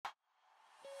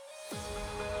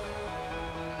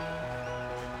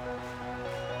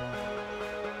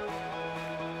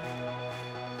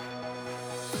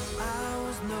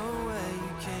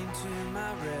came to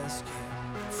my rescue.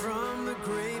 From the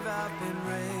grave I've been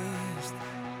raised.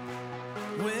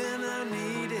 When I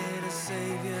needed a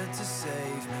savior to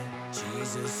save me,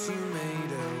 Jesus, you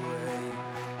made a way.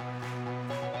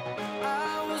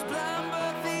 I was blind,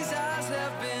 but these eyes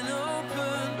have been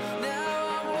opened. Now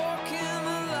I walk in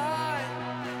the light.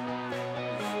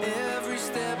 Every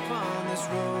step on this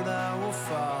road I will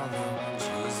follow.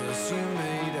 Jesus, you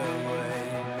made a way.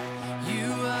 You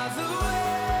are the way.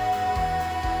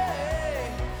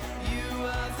 You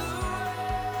are the way.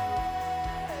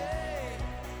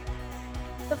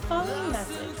 The following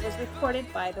message was recorded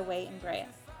by The Way in Brea.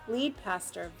 Lead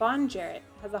pastor Vaughn Jarrett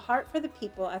has a heart for the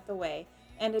people at The Way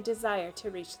and a desire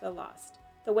to reach the lost.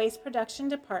 The Way's production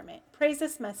department prays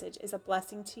this message is a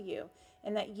blessing to you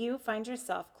and that you find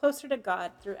yourself closer to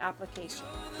God through application.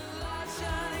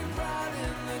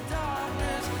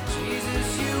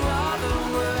 Jesus, you are the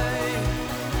way.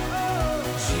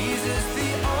 Jesus,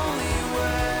 the only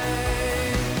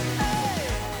way.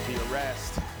 The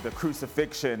arrest, the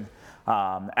crucifixion,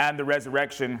 and the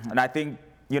resurrection. And I think,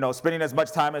 spending as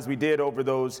much time as we did over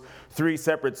those 3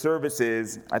 separate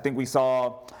services, I think we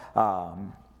saw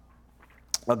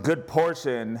a good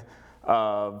portion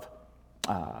of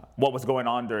what was going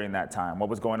on during that time, what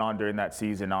was going on during that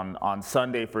season. On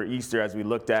Sunday for Easter, as we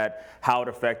looked at how it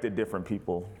affected different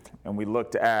people, and we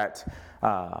looked at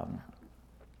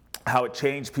how it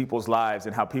changed people's lives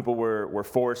and how people were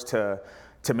forced to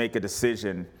make a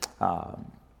decision.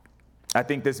 I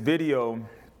think this video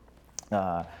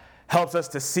helps us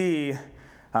to see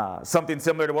something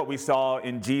similar to what we saw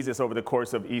in Jesus over the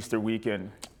course of Easter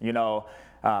weekend.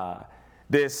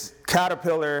 This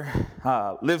caterpillar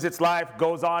lives its life,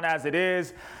 goes on as it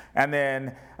is, and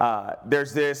then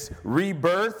there's this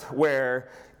rebirth where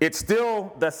it's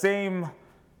still the same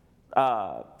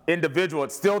individual,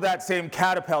 it's still that same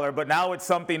caterpillar, but now it's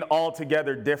something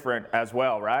altogether different as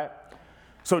well, right?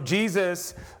 So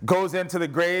Jesus goes into the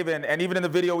grave, and even in the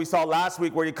video we saw last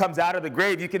week where he comes out of the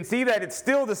grave, you can see that it's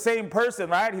still the same person,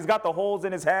 right? He's got the holes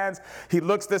in his hands. He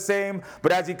looks the same.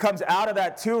 But as he comes out of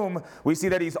that tomb, we see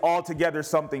that he's altogether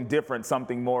something different,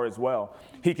 something more as well.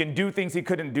 He can do things he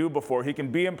couldn't do before. He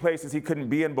can be in places he couldn't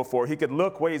be in before. He could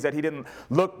look ways that he didn't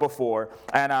look before.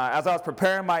 And as I was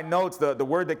preparing my notes, the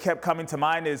word that kept coming to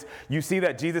mind is you see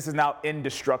that Jesus is now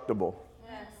indestructible.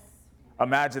 Yes.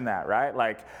 Imagine that, right?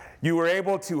 Like, you were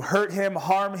able to hurt him,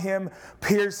 harm him,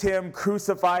 pierce him,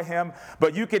 crucify him,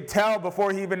 but you could tell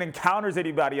before he even encounters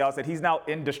anybody else that he's now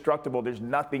indestructible. There's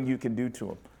nothing you can do to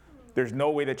him. There's no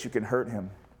way that you can hurt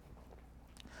him.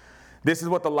 This is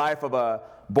what the life of a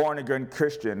born-again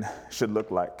Christian should look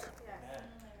like.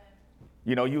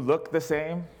 You look the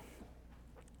same,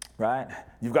 right?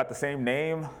 You've got the same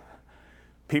name.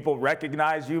 People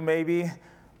recognize you maybe.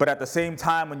 But at the same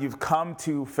time, when you've come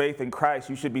to faith in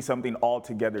Christ, you should be something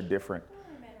altogether different,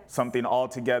 something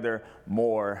altogether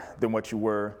more than what you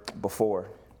were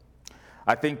before.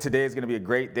 I think today is going to be a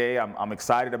great day. I'm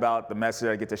excited about the message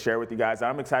I get to share with you guys.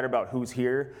 I'm excited about who's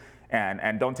here,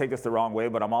 and don't take this the wrong way,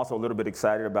 but I'm also a little bit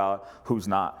excited about who's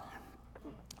not.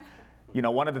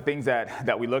 One of the things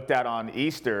that we looked at on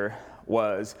Easter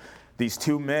was these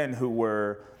 2 men who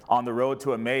were on the road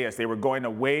to Emmaus. They were going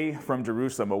away from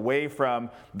Jerusalem, away from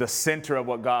the center of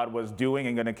what God was doing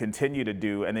and going to continue to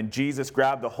do. And then Jesus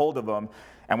grabbed a hold of them.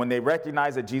 And when they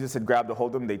recognized that Jesus had grabbed a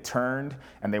hold of them, they turned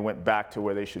and they went back to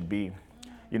where they should be.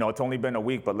 It's only been a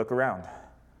week, but look around.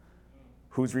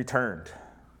 Who's returned?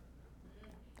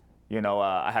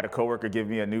 I had a coworker give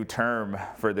me a new term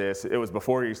for this. It was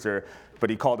before Easter, but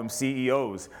he called them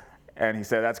CEOs. And he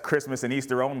said, that's Christmas and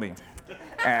Easter only.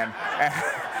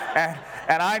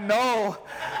 And I know,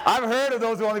 I've heard of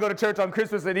those who only go to church on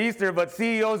Christmas and Easter, but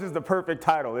CEOs is the perfect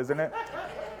title, isn't it?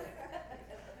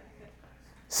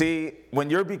 See, when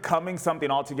you're becoming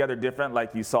something altogether different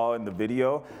like you saw in the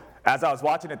video, as I was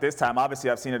watching it this time, obviously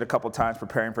I've seen it a couple times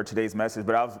preparing for today's message,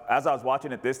 but as I was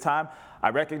watching it this time, I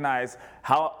recognized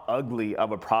how ugly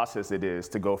of a process it is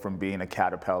to go from being a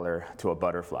caterpillar to a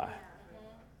butterfly.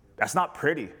 That's not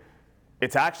pretty.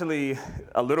 It's actually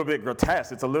a little bit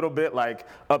grotesque. It's a little bit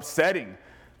upsetting.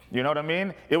 You know what I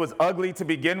mean? It was ugly to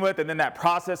begin with, and then that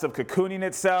process of cocooning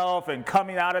itself and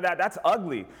coming out of that's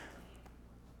ugly.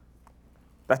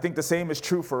 I think the same is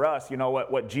true for us.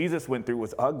 What Jesus went through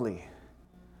was ugly,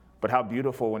 but how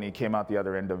beautiful when he came out the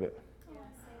other end of it.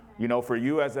 For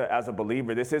you as a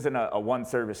believer, this isn't a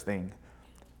one-service thing.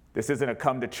 This isn't a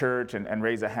come to church and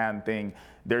raise a hand thing.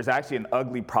 There's actually an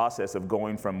ugly process of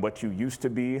going from what you used to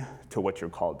be to what you're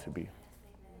called to be.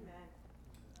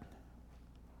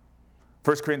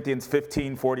 1 Corinthians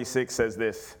 15:46 says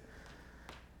this: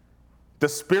 the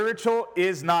spiritual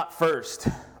is not first,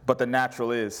 but the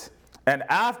natural is, and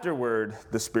afterward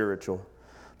the spiritual.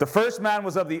 The first man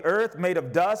was of the earth, made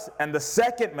of dust, and the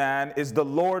second man is the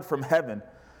Lord from heaven.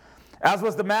 As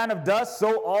was the man of dust,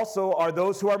 so also are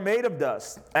those who are made of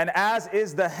dust. And as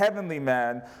is the heavenly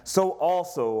man, so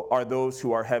also are those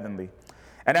who are heavenly.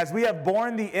 And as we have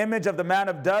borne the image of the man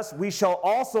of dust, we shall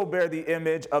also bear the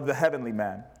image of the heavenly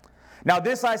man. Now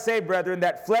this I say, brethren,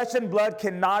 that flesh and blood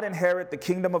cannot inherit the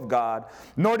kingdom of God,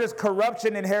 nor does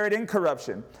corruption inherit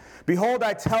incorruption. Behold,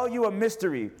 I tell you a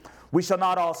mystery. We shall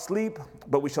not all sleep,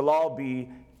 but we shall all be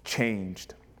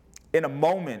changed. In a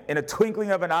moment, in a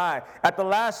twinkling of an eye, at the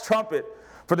last trumpet.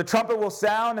 For the trumpet will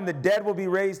sound, and the dead will be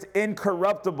raised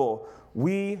incorruptible.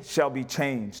 We shall be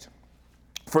changed.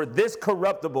 For this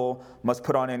corruptible must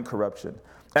put on incorruption,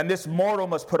 and this mortal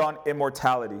must put on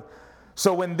immortality.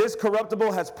 So when this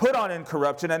corruptible has put on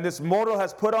incorruption, and this mortal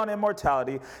has put on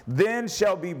immortality, then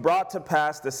shall be brought to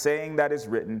pass the saying that is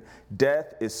written,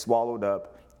 death is swallowed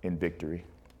up in victory.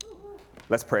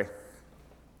 Let's pray.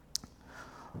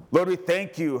 Lord, we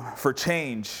thank you for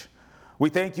change. We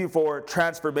thank you for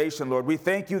transformation, Lord. We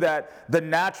thank you that the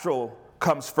natural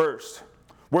comes first.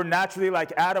 We're naturally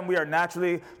like Adam. We are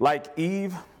naturally like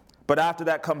Eve. But after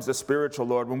that comes the spiritual,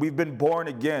 Lord. When we've been born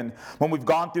again, when we've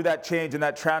gone through that change and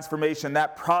that transformation,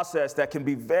 that process that can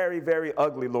be very, very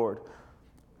ugly, Lord.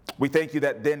 We thank you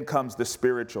that then comes the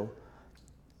spiritual.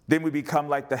 Then we become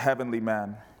like the heavenly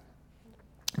man.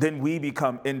 Then we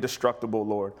become indestructible,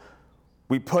 Lord.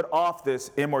 We put off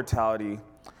this immortality,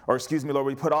 Lord,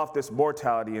 we put off this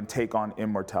mortality and take on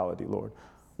immortality, Lord.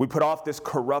 We put off this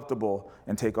corruptible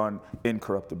and take on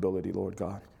incorruptibility, Lord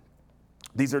God.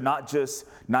 These are not just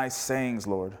nice sayings,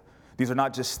 Lord. These are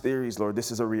not just theories, Lord.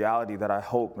 This is a reality that I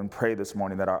hope and pray this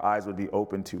morning that our eyes would be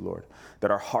open to, Lord.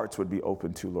 That our hearts would be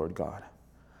open to, Lord God.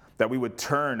 That we would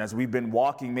turn, as we've been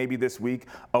walking maybe this week,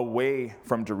 away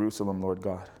from Jerusalem, Lord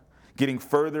God. Getting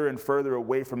further and further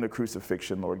away from the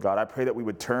crucifixion, Lord God. I pray that we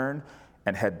would turn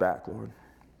and head back, Lord.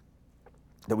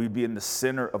 That we'd be in the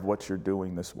center of what you're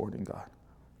doing this morning, God.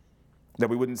 That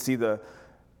we wouldn't see the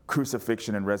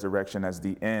crucifixion and resurrection as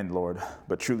the end, Lord,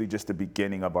 but truly just the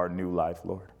beginning of our new life,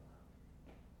 Lord.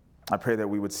 I pray that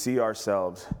we would see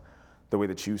ourselves the way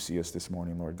that you see us this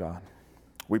morning, Lord God.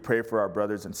 We pray for our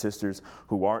brothers and sisters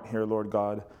who aren't here, Lord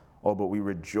God. Oh, but we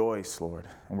rejoice, Lord,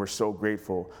 and we're so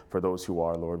grateful for those who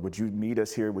are, Lord. Would you meet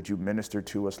us here? Would you minister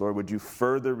to us, Lord? Would you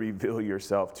further reveal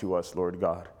yourself to us, Lord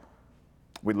God?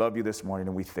 We love you this morning,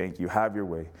 and we thank you. Have your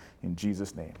way. In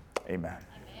Jesus' name, amen.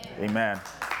 Amen.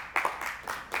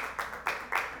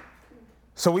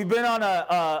 So we've been on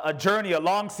a journey, a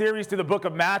long series through the book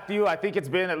of Matthew. I think it's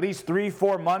been at least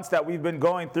 3-4 months that we've been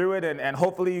going through it, and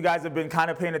hopefully you guys have been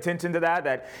kind of paying attention to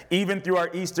that even through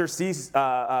our Easter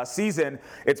season,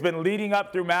 it's been leading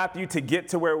up through Matthew to get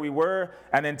to where we were,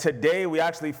 and then today we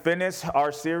actually finish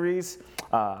our series,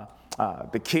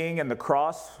 The King and the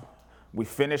Cross. We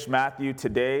finished Matthew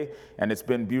today, and it's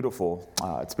been beautiful.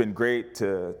 It's been great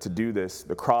to do this,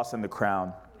 the cross and the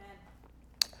crown.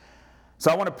 So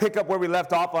I want to pick up where we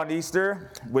left off on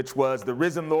Easter, which was the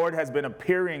risen Lord has been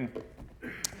appearing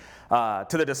to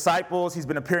the disciples. He's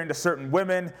been appearing to certain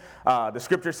women. The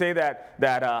scriptures say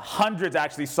that hundreds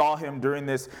actually saw him during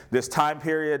this time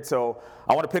period. So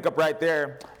I want to pick up right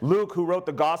there. Luke, who wrote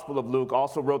the Gospel of Luke,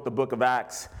 also wrote the book of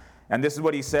Acts. And this is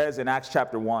what he says in Acts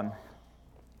chapter 1.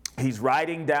 He's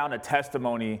writing down a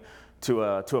testimony to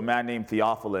a man named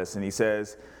Theophilus. And he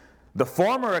says, "The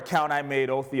former account I made,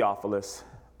 O Theophilus,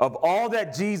 of all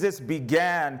that Jesus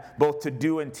began both to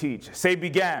do and teach." Say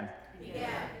began.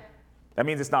 Began. That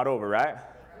means it's not over, right? Right.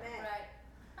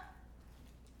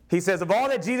 He says, of all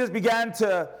that Jesus began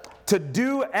to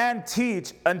do and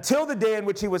teach until the day in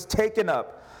which he was taken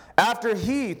up, after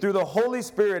he, through the Holy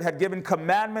Spirit, had given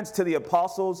commandments to the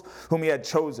apostles whom he had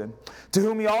chosen, to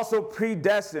whom he also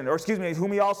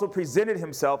whom he also presented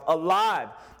himself alive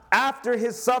after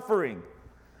his suffering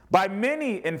by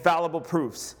many infallible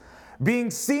proofs,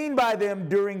 being seen by them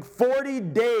during 40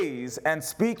 days and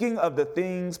speaking of the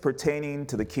things pertaining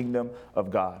to the kingdom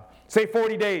of God. Say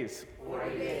 40 days.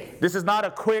 40 days. This is not a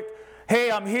quick,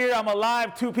 hey, I'm here, I'm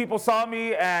alive, 2 people saw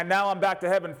me, and now I'm back to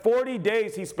heaven. 40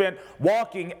 days he spent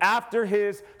walking after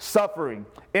his suffering.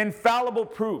 Infallible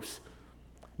proofs.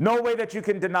 No way that you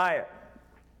can deny it.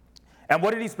 And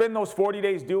what did he spend those 40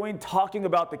 days doing? Talking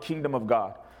about the kingdom of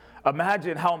God.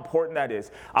 Imagine how important that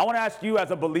is. I want to ask you as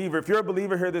a believer, if you're a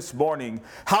believer here this morning,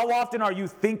 how often are you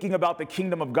thinking about the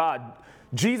kingdom of God?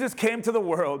 Jesus came to the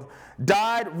world,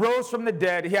 died, rose from the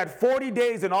dead. He had 40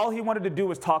 days and all he wanted to do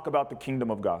was talk about the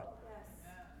kingdom of God. Yes.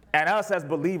 And us as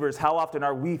believers, how often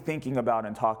are we thinking about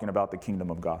and talking about the kingdom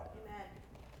of God? Amen.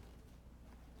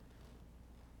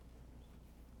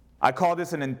 I call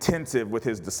this an intensive with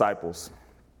his disciples.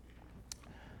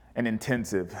 An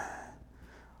intensive.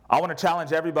 I want to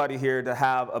challenge everybody here to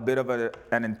have a bit of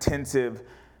an intensive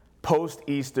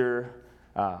post-Easter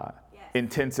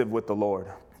intensive with the Lord.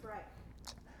 That's right.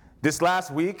 This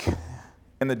last week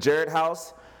in the Jarrett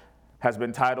house has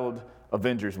been titled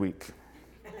Avengers Week.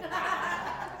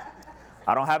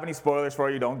 I don't have any spoilers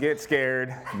for you. Don't get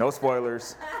scared. No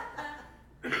spoilers.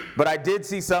 But I did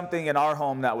see something in our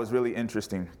home that was really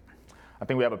interesting. I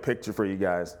think we have a picture for you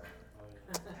guys.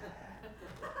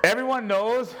 Everyone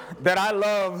knows that I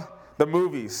love the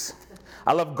movies.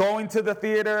 I love going to the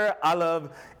theater. I love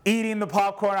eating the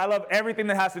popcorn. I love everything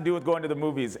that has to do with going to the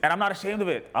movies. And I'm not ashamed of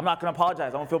it. I'm not going to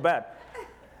apologize. I don't feel bad.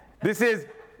 This is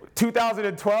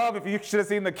 2012. If you should have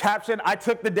seen the caption, I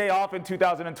took the day off in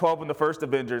 2012 when the first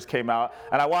Avengers came out.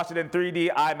 And I watched it in 3D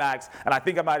IMAX. And I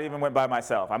think I might even went by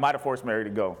myself. I might have forced Mary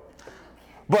to go.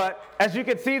 But as you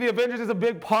can see, the Avengers is a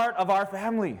big part of our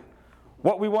family.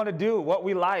 What we want to do, what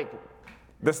we like.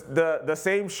 The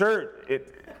same shirt.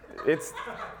 It's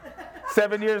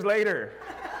 7 years later.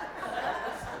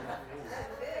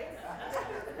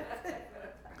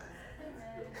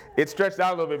 It stretched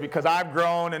out a little bit because I've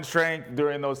grown and shrank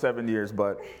during those 7 years.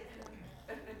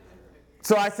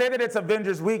 So I say that it's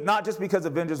Avengers Week, not just because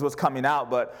Avengers was coming out,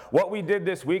 but what we did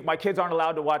this week, my kids aren't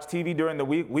allowed to watch TV during the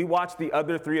week. We watched the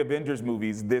other 3 Avengers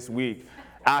movies this week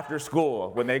after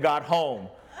school when they got home.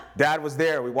 Dad was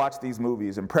there. We watched these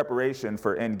movies in preparation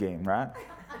for Endgame, right?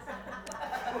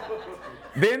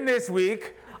 Then this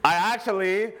week,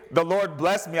 the Lord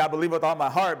blessed me, I believe with all my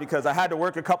heart, because I had to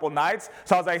work a couple nights.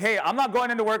 So I was like, hey, I'm not going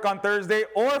into work on Thursday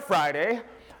or Friday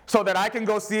so that I can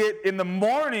go see it in the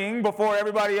morning before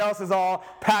everybody else is all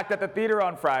packed at the theater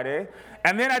on Friday.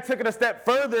 And then I took it a step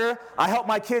further. I helped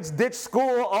my kids ditch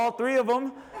school, all 3 of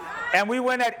them. And we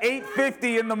went at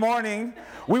 8:50 in the morning.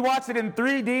 We watched it in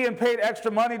 3D and paid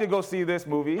extra money to go see this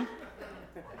movie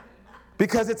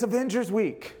because it's Avengers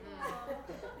Week.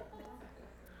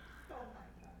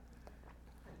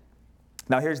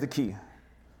 Now here's the key.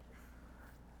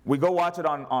 We go watch it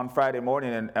on Friday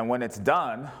morning, and when it's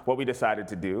done, what we decided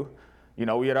to do,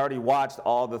 we had already watched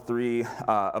all the 3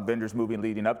 Avengers movies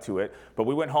leading up to it, but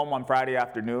we went home on Friday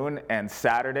afternoon and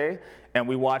Saturday, and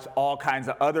we watched all kinds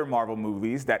of other Marvel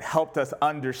movies that helped us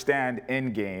understand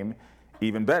Endgame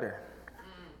even better.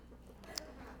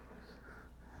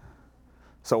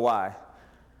 So why?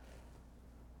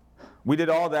 We did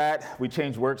all that. We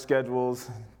changed work schedules,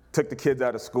 took the kids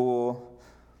out of school,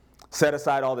 set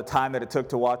aside all the time that it took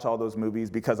to watch all those movies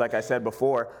because, like I said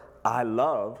before, I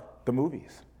love the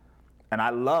movies. And I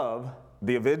love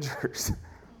the Avengers.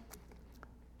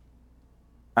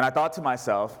 And I thought to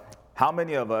myself, how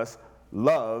many of us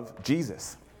love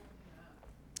Jesus?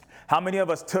 How many of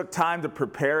us took time to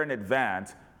prepare in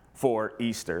advance for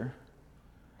Easter?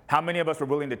 How many of us were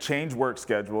willing to change work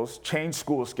schedules, change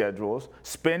school schedules,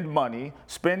 spend money,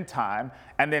 spend time,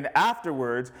 and then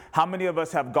afterwards, how many of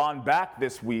us have gone back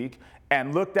this week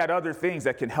and looked at other things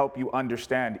that can help you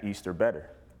understand Easter better?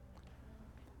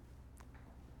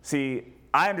 See,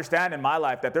 I understand in my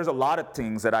life that there's a lot of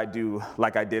things that I do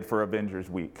like I did for Avengers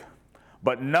Week.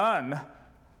 But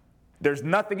there's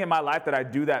nothing in my life that I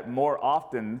do that more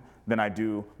often than I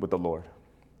do with the Lord.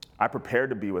 I prepare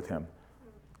to be with him.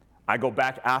 I go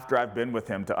back after I've been with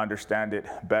him to understand it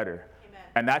better. Amen.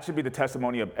 And that should be the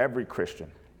testimony of every Christian.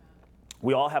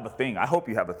 We all have a thing. I hope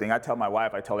you have a thing. I tell my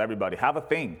wife, I tell everybody, have a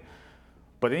thing.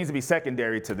 But it needs to be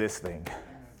secondary to this thing.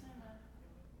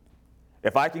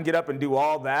 If I can get up and do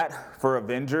all that for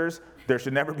Avengers, there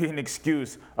should never be an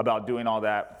excuse about doing all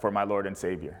that for my Lord and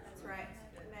Savior. That's right.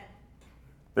 Amen.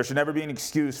 There should never be an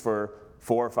excuse for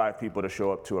 4 or 5 people to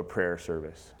show up to a prayer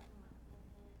service.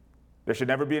 There should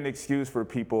never be an excuse for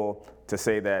people to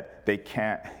say that they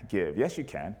can't give. Yes, you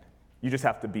can. You just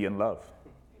have to be in love.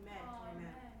 Amen. Amen.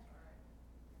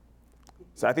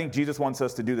 So I think Jesus wants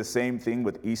us to do the same thing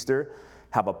with Easter,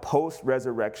 have a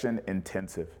post-resurrection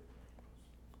intensive.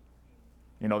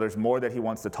 There's more that he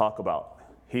wants to talk about.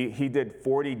 He did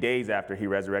 40 days after he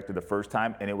resurrected the first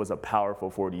time, and it was a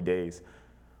powerful 40 days.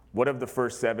 What have the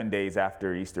first 7 days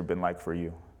after Easter been like for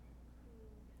you?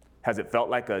 Has it felt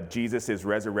like Jesus is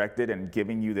resurrected and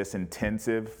giving you this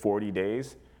intensive 40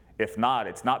 days? If not,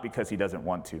 it's not because he doesn't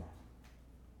want to.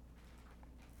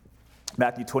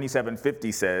 Matthew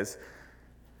 27:50 says,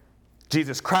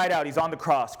 Jesus cried out, he's on the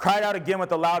cross, cried out again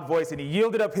with a loud voice, and he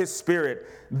yielded up his spirit.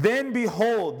 Then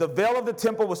behold, the veil of the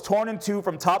temple was torn in two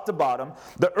from top to bottom.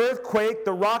 The earth quaked,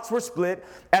 the rocks were split,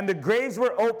 and the graves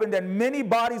were opened, and many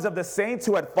bodies of the saints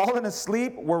who had fallen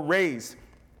asleep were raised.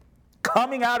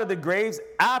 Coming out of the graves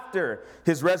after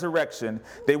his resurrection,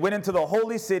 they went into the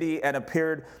holy city and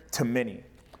appeared to many.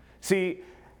 See,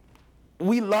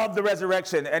 we love the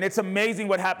resurrection, and it's amazing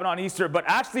what happened on Easter, but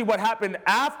actually what happened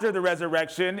after the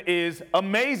resurrection is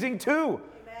amazing too.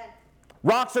 Amen.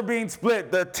 Rocks are being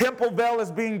split. The temple veil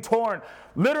is being torn.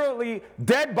 Literally,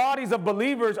 dead bodies of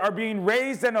believers are being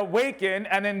raised and awakened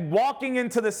and then walking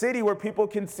into the city where people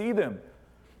can see them.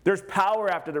 There's power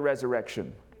after the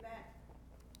resurrection.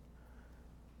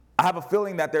 I have a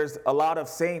feeling that there's a lot of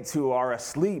saints who are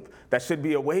asleep that should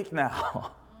be awake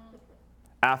now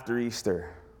after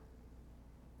Easter.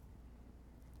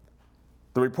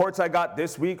 The reports I got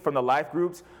this week from the life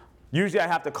groups, usually I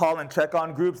have to call and check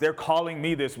on groups. They're calling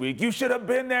me this week. You should have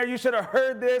been there. You should have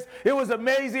heard this. It was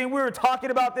amazing. We were talking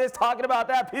about this, talking about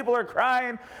that. People are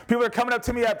crying. People are coming up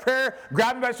to me at prayer,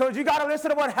 grabbing my shoulders. You got to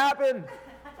listen to what happened.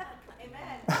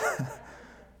 Amen.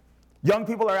 Young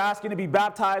people are asking to be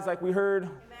baptized like we heard.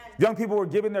 Amen. Young people were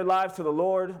giving their lives to the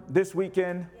Lord this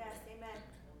weekend. Yes, amen.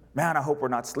 Man, I hope we're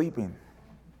not sleeping.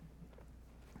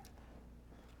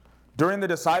 During the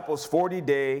disciples'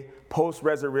 40-day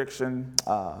post-resurrection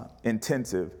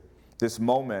intensive, this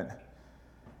moment,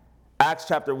 Acts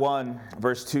chapter 1,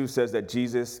 verse 2 says that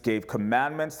Jesus gave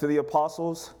commandments to the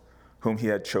apostles whom he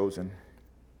had chosen.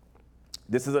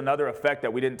 This is another effect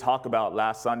that we didn't talk about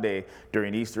last Sunday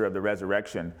during Easter of the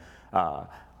resurrection.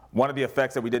 One of the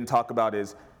effects that we didn't talk about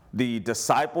is the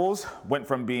disciples went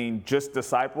from being just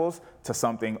disciples to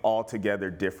something altogether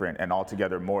different and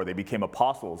altogether more. They became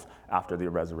apostles after the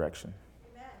resurrection.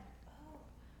 Amen.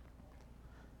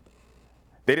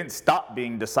 They didn't stop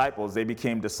being disciples. They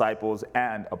became disciples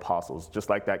and apostles, just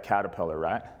like that caterpillar,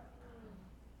 right?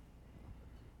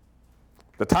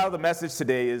 The title of the message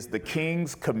today is The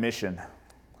King's Commission.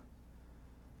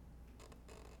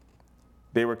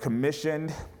 They were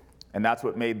commissioned, and that's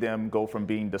what made them go from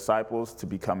being disciples to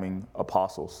becoming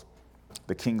apostles.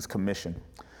 The King's Commission.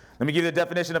 Let me give you the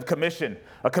definition of commission.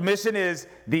 A commission is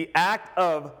the act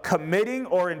of committing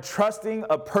or entrusting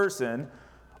a person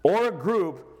or a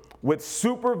group with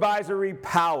supervisory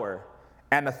power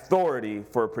and authority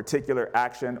for a particular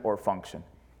action or function.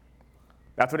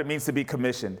 That's what it means to be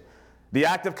commissioned. The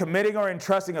act of committing or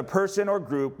entrusting a person or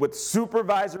group with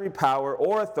supervisory power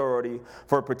or authority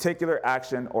for a particular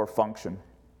action or function.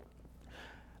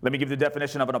 Let me give you the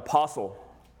definition of an apostle.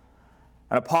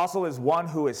 An apostle is one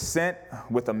who is sent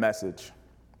with a message.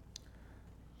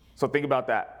 So think about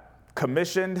that.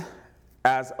 Commissioned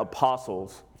as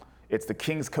apostles, it's the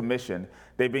King's Commission.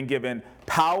 They've been given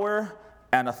power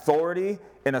and authority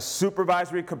in a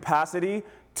supervisory capacity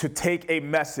to take a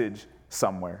message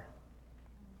somewhere.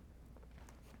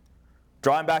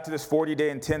 Drawing back to this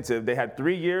 40-day intensive, they had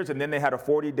 3 years and then they had a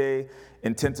 40-day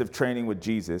intensive training with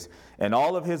Jesus. And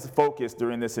all of his focus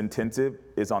during this intensive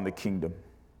is on the kingdom.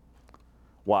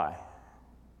 Why?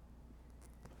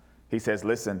 He says,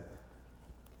 listen,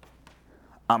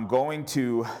 I'm going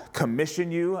to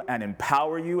commission you and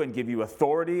empower you and give you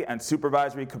authority and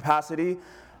supervisory capacity.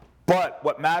 But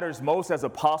what matters most as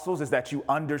apostles is that you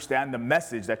understand the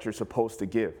message that you're supposed to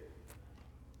give.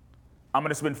 I'm going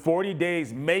to spend 40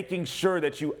 days making sure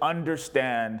that you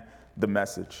understand the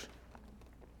message.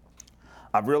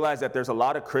 I've realized that there's a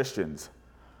lot of Christians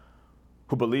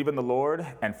who believe in the Lord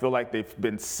and feel like they've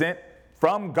been sent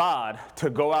from God to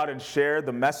go out and share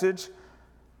the message,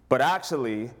 but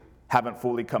actually haven't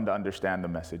fully come to understand the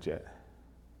message yet.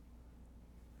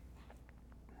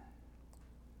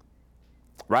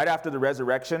 Right after the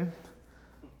resurrection,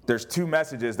 there's 2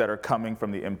 messages that are coming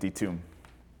from the empty tomb.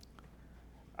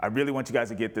 I really want you guys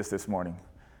to get this morning.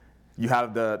 You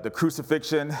have the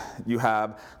crucifixion, you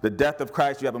have the death of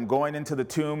Christ, you have him going into the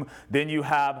tomb, then you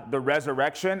have the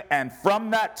resurrection, and from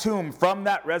that tomb, from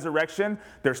that resurrection,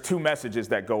 there's 2 messages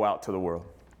that go out to the world.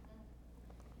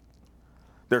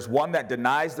 There's one that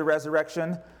denies the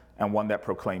resurrection and one that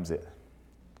proclaims it.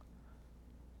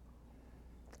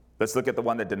 Let's look at the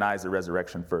one that denies the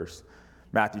resurrection first.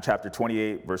 Matthew chapter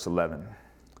 28, verse 11.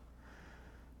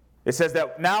 It says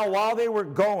that now while they were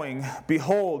going,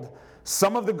 behold,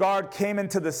 some of the guard came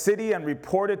into the city and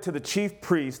reported to the chief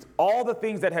priest all the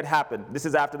things that had happened. This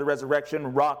is after the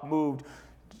resurrection. Rock moved.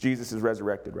 Jesus is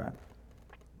resurrected, right?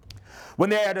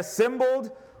 When they had assembled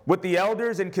with the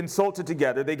elders and consulted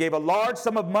together, they gave a large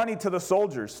sum of money to the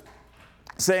soldiers,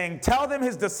 saying, tell them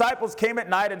his disciples came at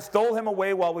night and stole him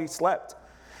away while we slept.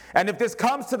 And if this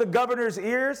comes to the governor's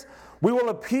ears, we will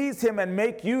appease him and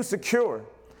make you secure.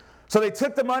 So they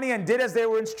took the money and did as they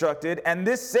were instructed, and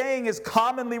this saying is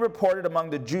commonly reported among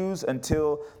the Jews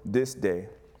until this day.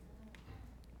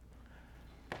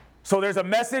 So there's a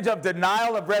message of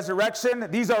denial of resurrection.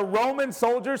 These are Roman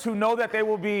soldiers who know that they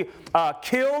will be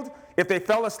killed if they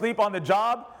fell asleep on the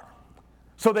job.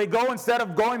 So they go, instead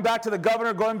of going back to the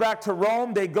governor, going back to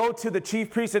Rome, they go to the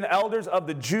chief priests and elders of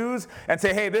the Jews and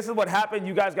say, hey, this is what happened.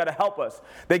 You guys got to help us.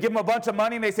 They give them a bunch of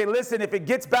money and they say, listen, if it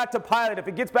gets back to Pilate, if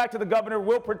it gets back to the governor,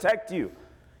 we'll protect you.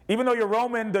 Even though you're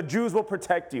Roman, the Jews will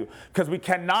protect you, because we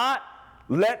cannot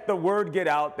let the word get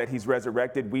out that he's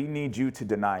resurrected. We need you to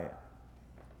deny it.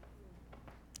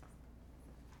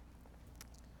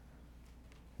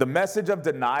 The message of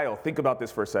denial, think about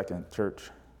this for a second,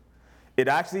 church. It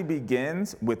actually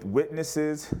begins with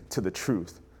witnesses to the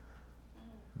truth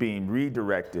being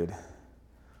redirected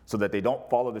so that they don't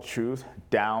follow the truth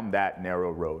down that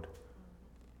narrow road.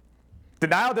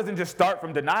 Denial doesn't just start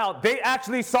from denial. They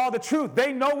actually saw the truth.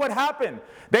 They know what happened.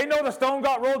 They know the stone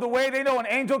got rolled away. They know an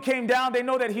angel came down. They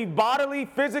know that he bodily,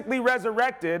 physically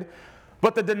resurrected.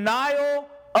 But the denial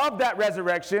of that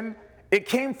resurrection, it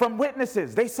came from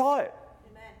witnesses. They saw it.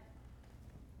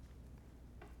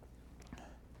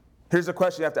 Here's a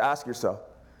question you have to ask yourself.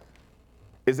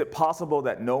 Is it possible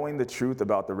that knowing the truth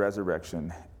about the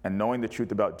resurrection and knowing the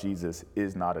truth about Jesus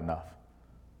is not enough?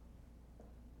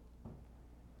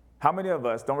 How many of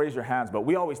us, don't raise your hands, but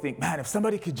we always think, man, if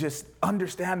somebody could just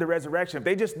understand the resurrection, if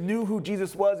they just knew who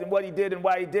Jesus was and what he did and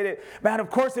why he did it, man, of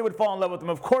course they would fall in love with him.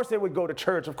 Of course they would go to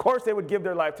church. Of course they would give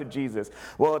their life to Jesus.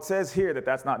 Well, it says here that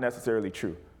that's not necessarily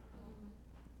true.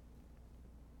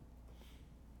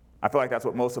 I feel like that's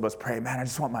what most of us pray. Man, I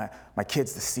just want my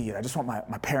kids to see it. I just want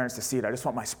my parents to see it. I just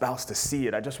want my spouse to see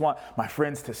it. I just want my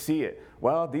friends to see it.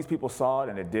 Well, these people saw it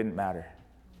and it didn't matter.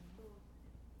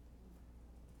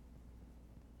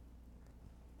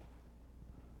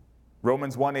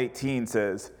 Romans 1:18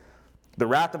 says, the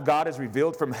wrath of God is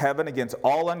revealed from heaven against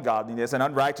all ungodliness and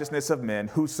unrighteousness of men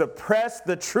who suppress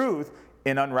the truth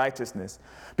in unrighteousness.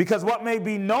 Because what may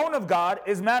be known of God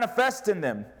is manifest in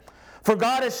them. For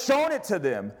God has shown it to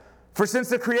them. For since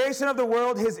the creation of the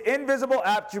world, his invisible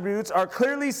attributes are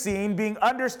clearly seen, being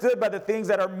understood by the things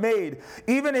that are made,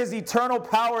 even his eternal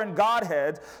power and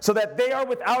Godhead, so that they are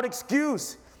without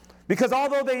excuse. Because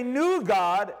although they knew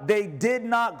God, they did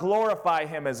not glorify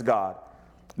him as God,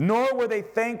 nor were they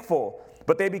thankful,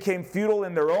 but they became futile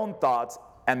in their own thoughts,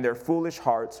 and their foolish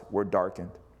hearts were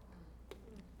darkened.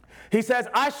 He says,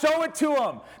 I show it to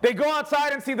them. They go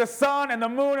outside and see the sun and the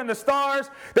moon and the stars.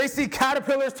 They see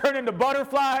caterpillars turn into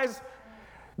butterflies.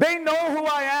 They know who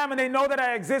I am and they know that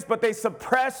I exist, but they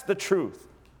suppress the truth.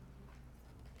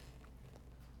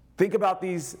 Think about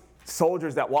these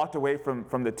soldiers that walked away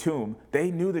from the tomb. They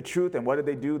knew the truth, and what did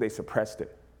they do? They suppressed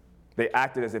it. They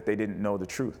acted as if they didn't know the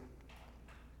truth.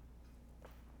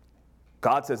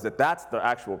 God says that that's the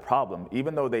actual problem.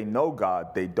 Even though they know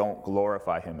God, they don't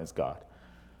glorify him as God.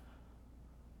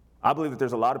 I believe that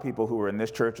there's a lot of people who were in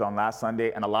this church on last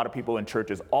Sunday and a lot of people in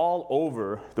churches all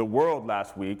over the world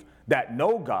last week that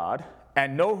know God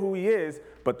and know who he is,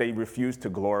 but they refuse to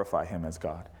glorify him as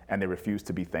God, and they refuse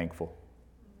to be thankful.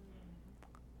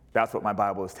 That's what my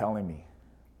Bible is telling me.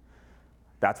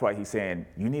 That's why he's saying,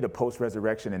 you need a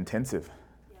post-resurrection intensive.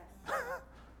 Yes.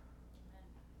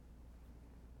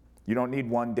 You don't need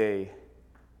one day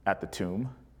at the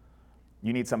tomb.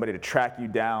 You need somebody to track you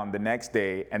down the next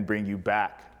day and bring you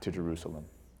back to Jerusalem.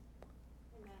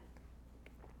 Amen.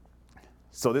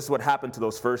 So this is what happened to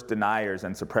those first deniers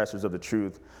and suppressors of the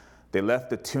truth. They left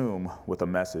the tomb with a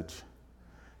message.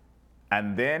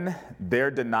 And then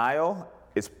their denial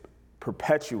is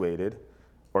perpetuated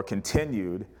or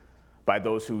continued by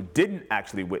those who didn't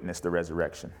actually witness the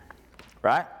resurrection,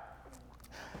 right?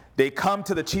 They come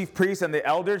to the chief priests and the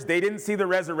elders. They didn't see the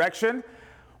resurrection.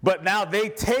 But now they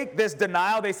take this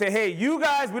denial. They say, hey, you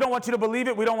guys, we don't want you to believe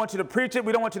it. We don't want you to preach it.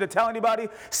 We don't want you to tell anybody.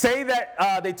 Say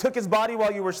that they took his body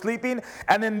while you were sleeping.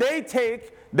 And then they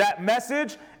take that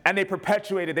message and they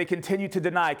perpetuate it. They continue to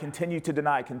deny, continue to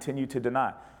deny, continue to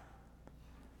deny.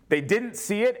 They didn't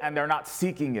see it and they're not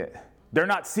seeking it. They're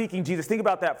not seeking Jesus. Think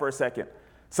about that for a second.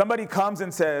 Somebody comes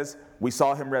and says, we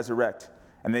saw him resurrect.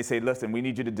 And they say, listen, we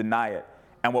need you to deny it.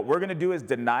 And what we're going to do is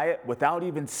deny it without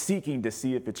even seeking to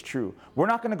see if it's true. We're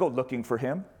not going to go looking for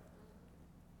him.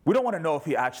 We don't want to know if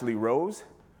he actually rose.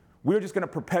 We're just going to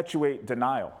perpetuate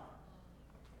denial.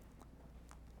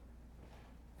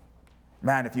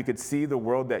 Man, if you could see the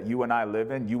world that you and I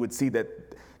live in, you would see that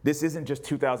this isn't just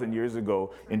 2,000 years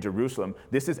ago in Jerusalem.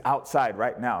 This is outside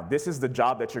right now. This is the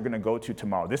job that you're going to go to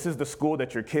tomorrow. This is the school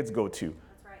that your kids go to.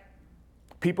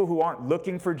 People who aren't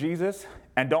looking for Jesus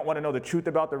and don't want to know the truth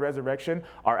about the resurrection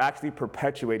are actually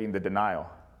perpetuating the denial.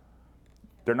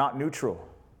 They're not neutral.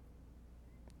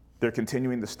 They're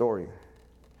continuing the story.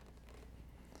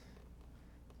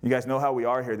 You guys know how we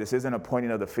are here. This isn't a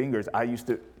pointing of the fingers.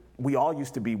 We all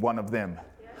used to be one of them,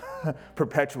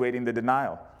 perpetuating the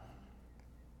denial.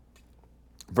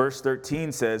 Verse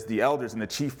 13 says, the elders and the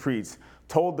chief priests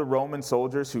told the Roman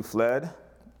soldiers who fled,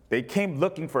 they came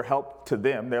looking for help to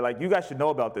them. They're like, you guys should know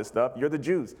about this stuff. You're the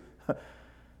Jews.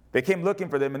 They came looking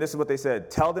for them, and this is what they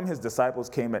said. Tell them his disciples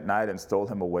came at night and stole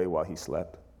him away while he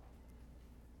slept.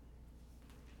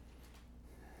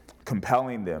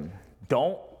 Compelling them,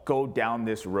 don't go down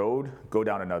this road, go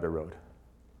down another road.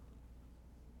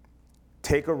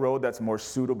 Take a road that's more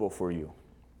suitable for you.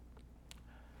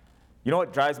 You know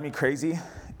what drives me crazy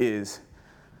is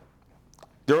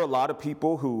there are a lot of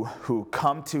people who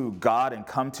come to God and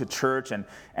come to church,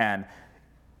 and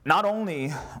not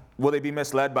only will they be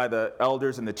misled by the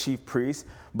elders and the chief priests,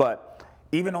 but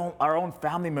even our own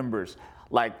family members.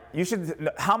 Like,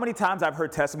 how many times I've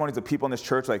heard testimonies of people in this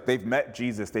church, like they've met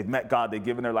Jesus, they've met God, they've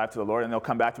given their life to the Lord, and they'll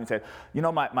come back to me and say, you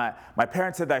know, my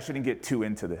parents said that I shouldn't get too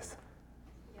into this.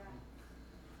 Yeah.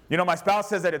 You know, my spouse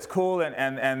says that it's cool,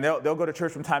 and they'll go to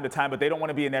church from time to time, but they don't want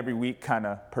to be an every week kind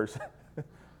of person.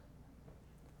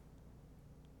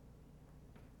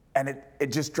 And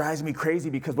it just drives me crazy,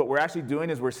 because what we're actually doing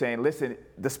is we're saying, listen,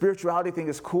 the spirituality thing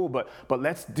is cool, but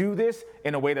let's do this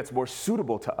in a way that's more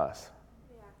suitable to us.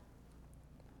 Yeah.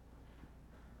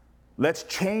 Let's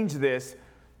change this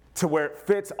to where it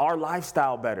fits our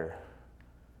lifestyle better.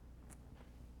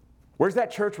 Where's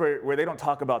that church where they don't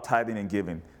talk about tithing and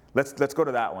giving? Let's go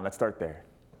to that one. Let's start there.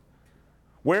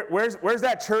 Where's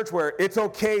that church where it's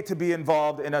okay to be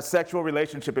involved in a sexual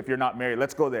relationship if you're not married?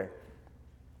 Let's go there.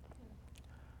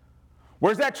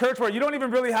 Where's that church where you don't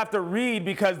even really have to read,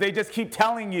 because they just keep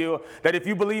telling you that if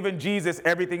you believe in Jesus,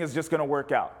 everything is just going to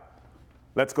work out?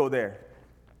 Let's go there.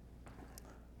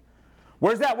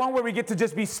 Where's that one where we get to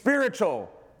just be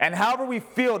spiritual, and however we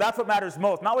feel, that's what matters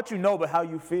most? Not what you know, but how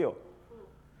you feel.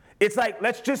 It's like,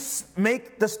 let's just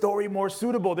make the story more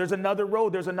suitable. There's another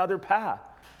road. There's another path.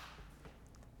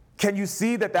 Can you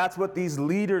see that that's what these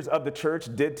leaders of the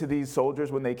church did to these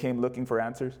soldiers when they came looking for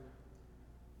answers?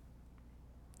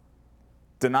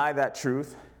 Deny that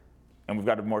truth, and we've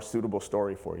got a more suitable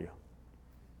story for you.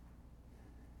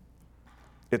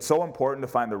 It's so important to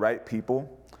find the right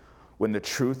people when the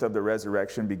truth of the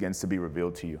resurrection begins to be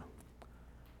revealed to you.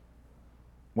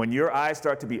 When your eyes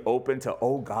start to be open to,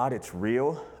 oh God, it's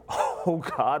real. Oh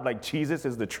God, like Jesus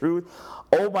is the truth.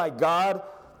 Oh my God,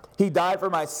 he died for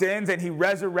my sins and he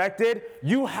resurrected.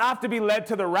 You have to be led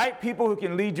to the right people who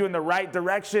can lead you in the right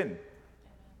direction.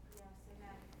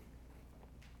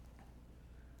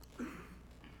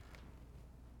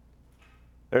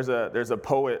 There's a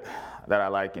poet that I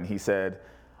like, and he said,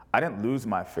 I didn't lose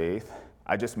my faith,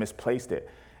 I just misplaced it.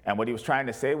 And what he was trying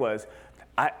to say was,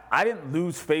 I didn't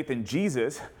lose faith in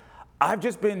Jesus, I've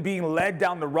just been being led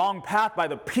down the wrong path by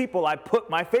the people I put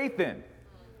my faith in.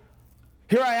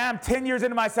 Here I am 10 years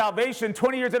into my salvation,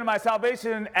 20 years into my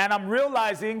salvation, and I'm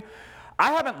realizing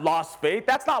I haven't lost faith.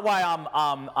 That's not why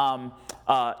I'm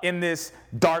in this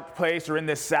dark place, or in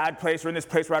this sad place, or in this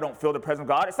place where I don't feel the presence of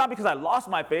God. It's not because I lost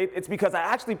my faith. It's because I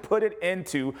actually put it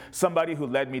into somebody who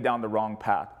led me down the wrong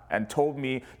path and told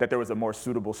me that there was a more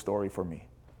suitable story for me.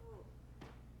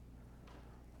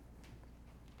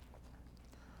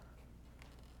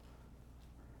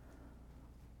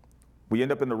 We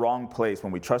end up in the wrong place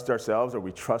when we trust ourselves or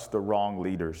we trust the wrong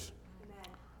leaders.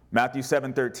 Amen. Matthew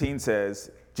 7:13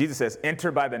 says, Jesus says,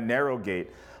 enter by the narrow gate.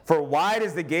 For wide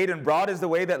is the gate and broad is the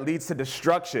way that leads to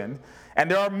destruction, and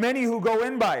there are many who go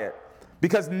in by it.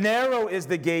 Because narrow is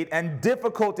the gate and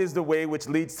difficult is the way which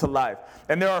leads to life,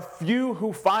 and there are few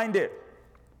who find it.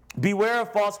 Beware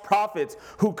of false prophets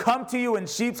who come to you in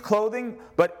sheep's clothing,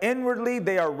 but inwardly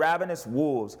they are ravenous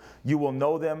wolves. You will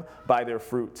know them by their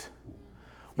fruit.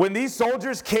 When these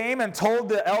soldiers came and told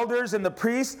the elders and the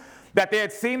priests that they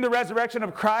had seen the resurrection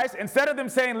of Christ, instead of them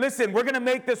saying, listen, we're going to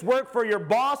make this work for your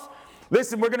boss,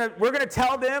 listen, we're gonna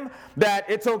tell them that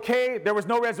it's okay, there was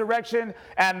no resurrection,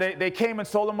 and they came and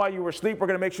stole them while you were asleep, we're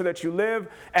going to make sure that you live,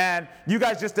 and you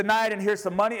guys just deny it and here's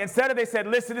some money. Instead of they said,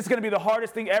 listen, this is going to be the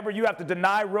hardest thing ever, you have to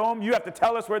deny Rome, you have to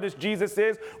tell us where this Jesus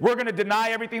is, we're going to deny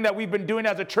everything that we've been doing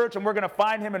as a church, and we're going to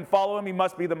find him and follow him, he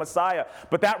must be the Messiah.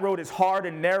 But that road is hard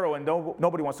and narrow, and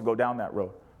nobody wants to go down that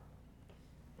road.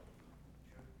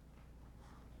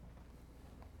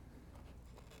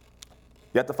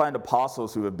 You have to find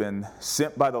apostles who have been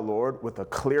sent by the Lord with a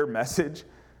clear message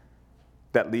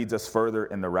that leads us further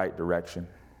in the right direction.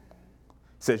 It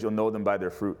says you'll know them by their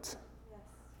fruits. Yes.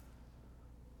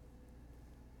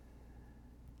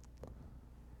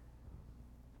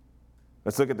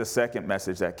 Let's look at the second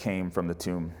message that came from the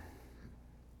tomb.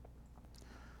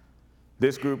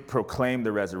 This group proclaimed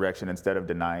the resurrection instead of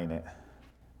denying it.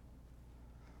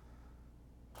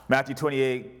 Matthew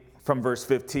 28, from verse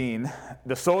 15,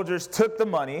 the soldiers took the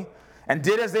money and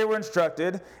did as they were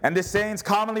instructed, and this saying's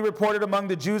commonly reported among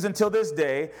the Jews until this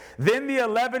day. Then the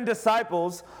 11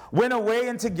 disciples went away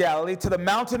into Galilee to the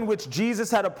mountain which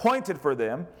Jesus had appointed for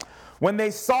them. When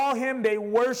they saw him, they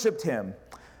worshiped him,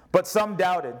 but some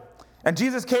doubted. And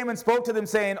Jesus came and spoke to them,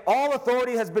 saying, all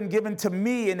authority has been given to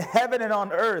me in heaven and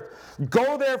on earth.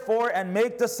 Go therefore and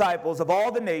make disciples of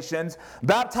all the nations,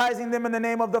 baptizing them in the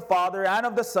name of the Father and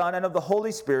of the Son and of the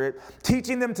Holy Spirit,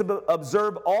 teaching them to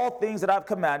observe all things that I've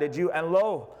commanded you. And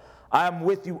lo, I am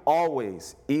with you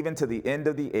always, even to the end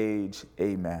of the age.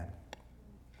 Amen.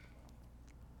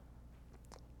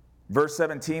 Verse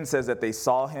 17 says that they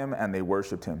saw him and they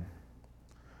worshiped him.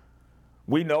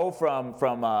 We know from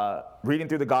reading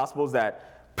through the Gospels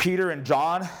that Peter and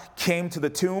John came to the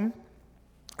tomb,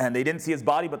 and they didn't see his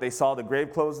body, but they saw the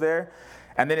grave clothes there.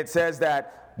 And then it says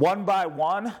that one by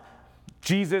one,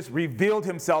 Jesus revealed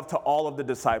himself to all of the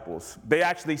disciples. They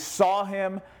actually saw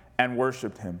him and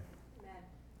worshiped him. Amen.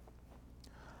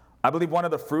 I believe one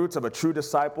of the fruits of a true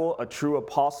disciple, a true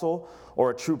apostle,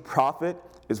 or a true prophet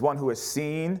is one who has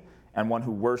seen and one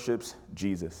who worships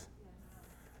Jesus.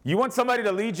 You want somebody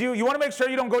to lead you? You want to make sure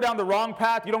you don't go down the wrong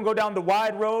path. You don't go down the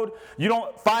wide road. You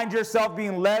don't find yourself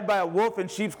being led by a wolf in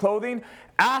sheep's clothing.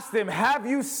 Ask them, have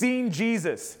you seen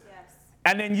Jesus? Yes.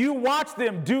 And then you watch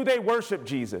them. Do they worship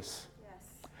Jesus?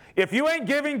 Yes. If you ain't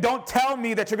giving, don't tell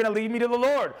me that you're going to lead me to the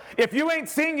Lord. If you ain't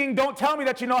singing, don't tell me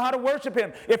that you know how to worship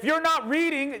him. If you're not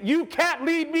reading, you can't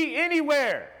lead me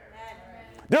anywhere.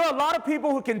 Amen. There are a lot of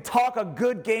people who can talk a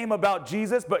good game about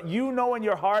Jesus, but you know in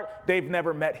your heart they've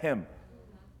never met him.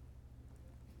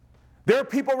 There are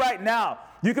people right now,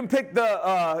 you can pick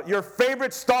your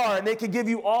favorite star and they can give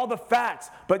you all the facts.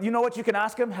 But you know what you can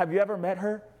ask them? Have you ever met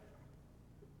her?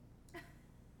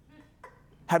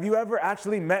 Have you ever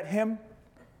actually met him?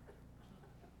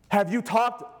 Have you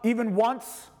talked even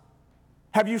once?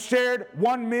 Have you shared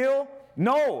one meal?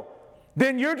 No.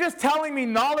 Then you're just telling me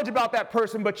knowledge about that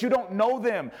person, but you don't know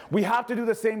them. We have to do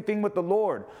the same thing with the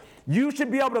Lord. You should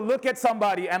be able to look at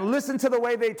somebody and listen to the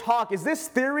way they talk. Is this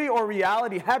theory or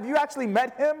reality? Have you actually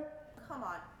met him? Come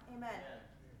on. Amen.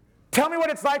 Tell me what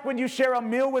it's like when you share a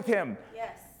meal with him.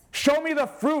 Yes. Show me the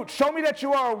fruit. Show me that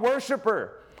you are a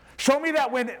worshiper. Show me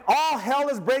that when all hell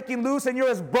is breaking loose and you're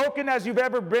as broken as you've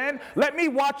ever been, let me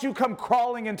watch you come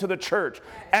crawling into the church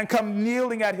and come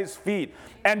kneeling at his feet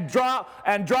and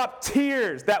drop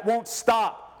tears that won't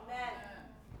stop.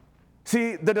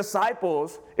 See, the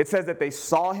disciples, it says that they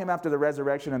saw him after the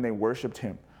resurrection and they worshiped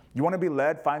him. You want to be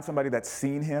led? Find somebody that's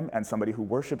seen him and somebody who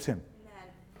worships him. Amen.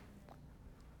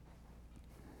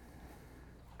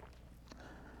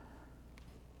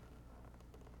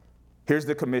 Here's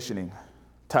the commissioning.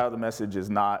 Title of the message is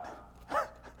not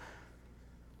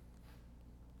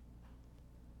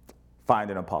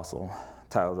Find an Apostle.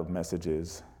 Title of the message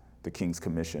is The King's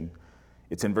Commission.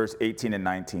 It's in verse 18 and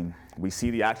 19. We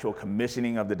see the actual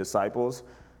commissioning of the disciples.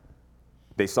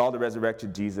 They saw the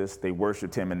resurrected Jesus, they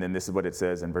worshiped him, and then this is what it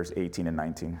says in verse 18 and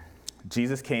 19.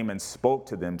 Jesus came and spoke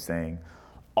to them, saying,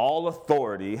 all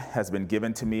authority has been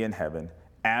given to me in heaven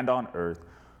and on earth.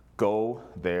 Go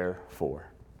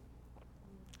therefore.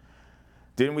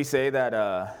 Didn't we say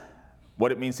that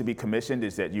what it means to be commissioned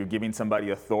is that you're giving somebody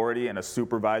authority and a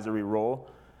supervisory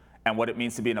role, and what it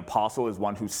means to be an apostle is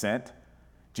one who's sent?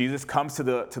 Jesus comes to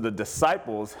the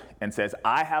disciples and says,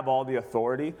 I have all the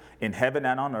authority in heaven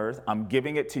and on earth. I'm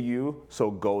giving it to you,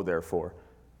 so go therefore.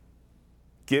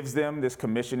 Gives them this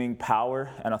commissioning power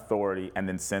and authority and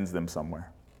then sends them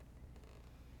somewhere.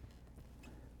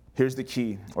 Here's the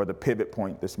key or the pivot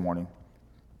point this morning.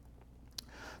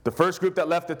 The first group that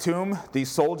left the tomb,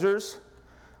 these soldiers,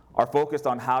 are focused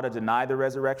on how to deny the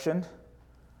resurrection.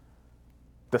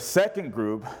 The second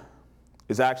group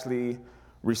is actually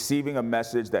receiving a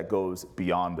message that goes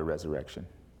beyond the resurrection.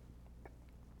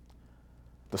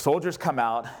 The soldiers come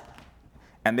out,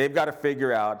 and they've got to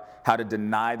figure out how to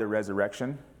deny the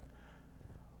resurrection.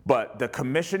 But the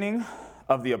commissioning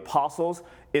of the apostles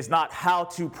is not how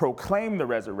to proclaim the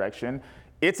resurrection.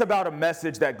 It's about a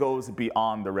message that goes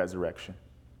beyond the resurrection.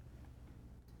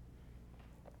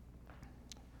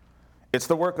 It's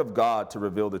the work of God to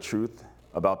reveal the truth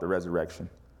about the resurrection.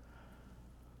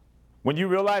 When you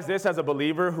realize this as a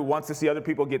believer who wants to see other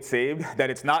people get saved, that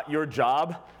it's not your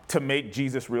job to make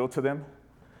Jesus real to them.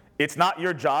 It's not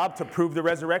your job to prove the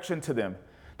resurrection to them.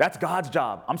 That's God's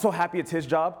job. I'm so happy it's his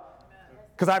job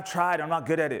because I've tried. I'm not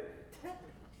good at it.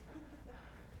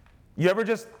 You ever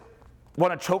just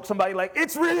want to choke somebody like,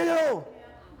 it's real?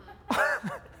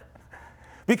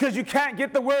 because you can't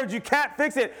get the words, you can't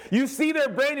fix it. You see their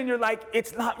brain and you're like,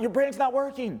 your brain's not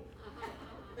working.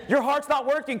 Your heart's not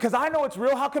working because I know it's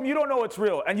real. How come you don't know it's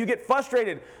real? And you get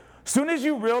frustrated. Soon as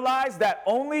you realize that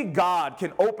only God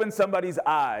can open somebody's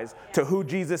eyes to who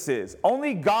Jesus is,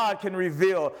 only God can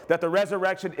reveal that the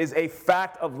resurrection is a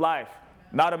fact of life,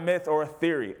 not a myth or a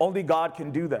theory. Only God can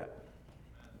do that.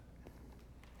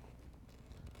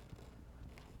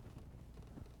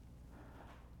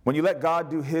 When you let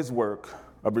God do his work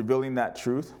of revealing that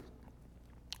truth,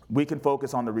 we can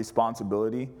focus on the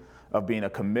responsibility of being a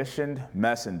commissioned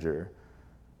messenger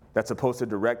that's supposed to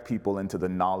direct people into the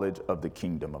knowledge of the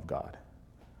kingdom of God.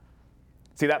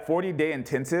 See, that 40-day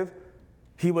intensive,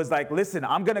 he was like, listen,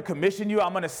 I'm going to commission you,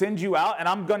 I'm going to send you out, and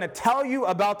I'm going to tell you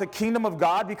about the kingdom of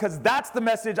God because that's the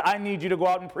message I need you to go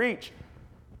out and preach.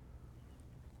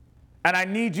 And I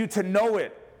need you to know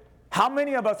it. How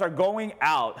many of us are going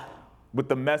out with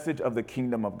the message of the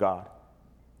kingdom of God?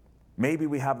 Maybe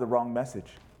we have the wrong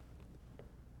message.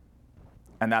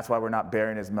 And that's why we're not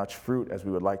bearing as much fruit as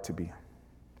we would like to be.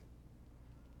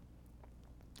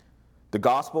 The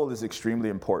gospel is extremely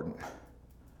important.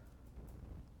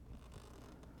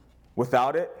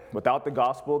 Without it, without the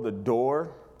gospel, the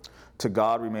door to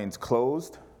God remains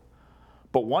closed.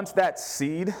 But once that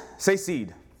seed, say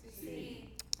seed. Seed.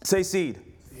 Say seed.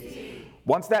 Seed.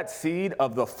 Once that seed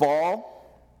of the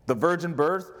fall, the virgin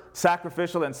birth,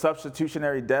 sacrificial and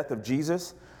substitutionary death of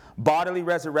Jesus, bodily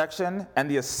resurrection,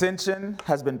 and the ascension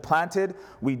has been planted,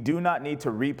 we do not need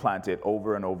to replant it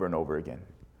over and over and over again.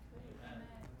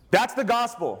 That's the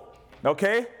gospel,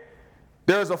 okay?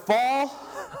 There's a fall,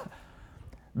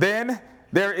 then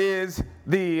there is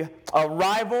the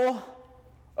arrival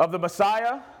of the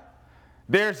Messiah,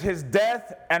 there's his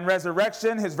death and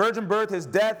resurrection, his virgin birth, his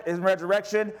death, his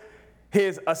resurrection,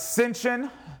 his ascension.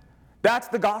 That's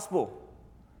the gospel.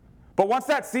 But once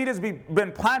that seed has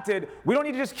been planted, we don't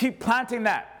need to just keep planting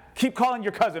that. Keep calling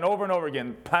your cousin over and over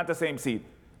again, plant the same seed.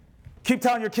 Keep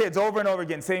telling your kids over and over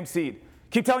again, same seed.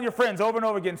 Keep telling your friends over and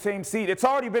over again, same seed. It's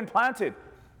already been planted.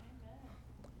 Amen.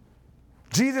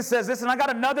 Jesus says, listen, I got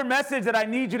another message that I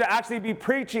need you to actually be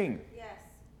preaching. Yes.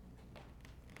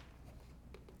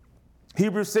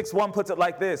 Hebrews 6:1 puts it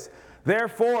like this.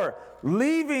 Therefore,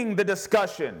 leaving the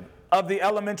discussion of the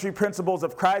elementary principles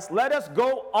of Christ, let us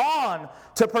go on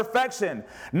to perfection,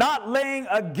 not laying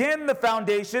again the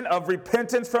foundation of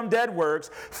repentance from dead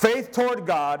works, faith toward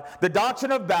God, the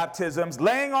doctrine of baptisms,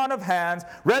 laying on of hands,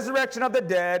 resurrection of the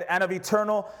dead, and of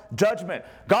eternal judgment.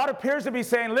 God appears to be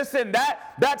saying, listen,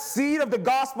 that seed of the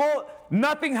gospel,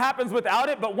 nothing happens without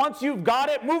it, but once you've got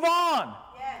it, move on.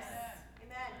 Yes.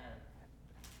 Amen.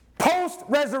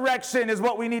 Post-resurrection is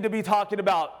what we need to be talking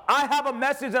about. I have a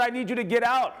message that I need you to get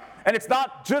out. And it's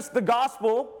not just the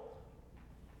gospel.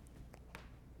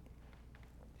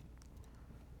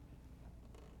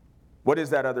 What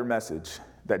is that other message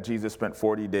that Jesus spent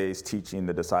 40 days teaching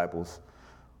the disciples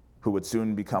who would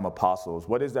soon become apostles?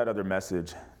 What is that other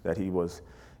message that he was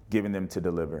giving them to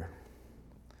deliver?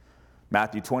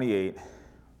 Matthew 28,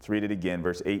 let's read it again,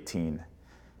 verse 18.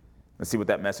 Let's see what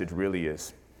that message really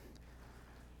is.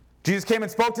 Jesus came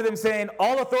and spoke to them saying,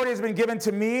 all authority has been given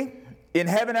to me in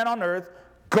heaven and on earth.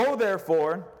 Go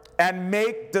therefore and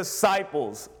make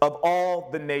disciples of all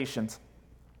the nations,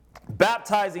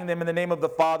 baptizing them in the name of the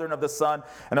Father and of the Son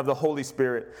and of the Holy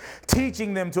Spirit,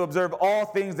 teaching them to observe all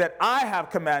things that I have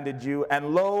commanded you,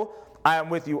 and lo, I am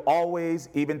with you always,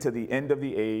 even to the end of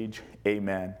the age.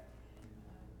 Amen.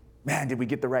 Man, did we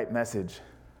get the right message?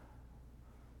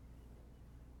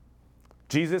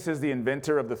 Jesus is the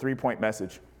inventor of the three-point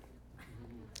message.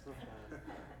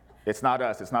 It's not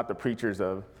us. It's not the preachers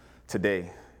of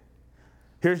today.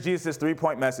 Here's Jesus'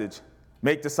 three-point message.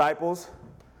 Make disciples,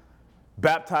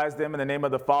 baptize them in the name of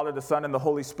the Father, the Son, and the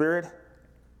Holy Spirit.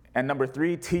 And number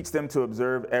 3, teach them to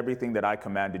observe everything that I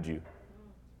commanded you.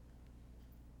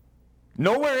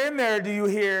 Nowhere in there do you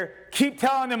hear, keep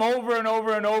telling them over and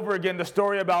over and over again the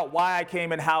story about why I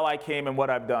came and how I came and what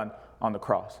I've done on the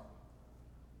cross.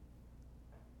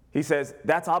 He says,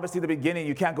 that's obviously the beginning.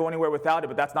 You can't go anywhere without it,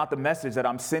 but that's not the message that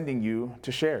I'm sending you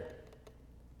to share.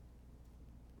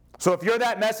 So if you're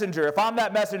that messenger, if I'm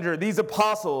that messenger, these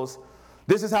apostles,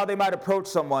 this is how they might approach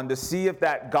someone to see if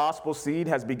that gospel seed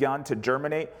has begun to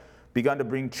germinate, begun to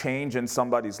bring change in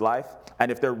somebody's life, and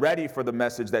if they're ready for the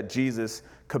message that Jesus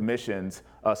commissions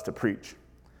us to preach.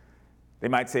 They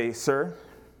might say, sir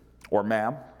or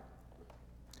ma'am,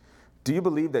 do you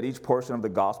believe that each portion of the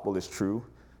gospel is true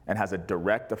and has a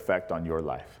direct effect on your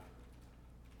life?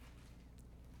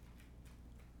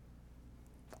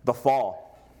 The fall.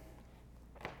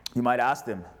 You might ask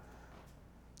them,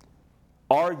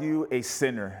 Are you a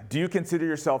sinner? Do you consider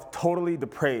yourself totally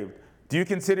depraved? Do you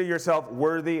consider yourself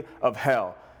worthy of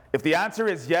hell? If the answer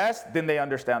is yes, then they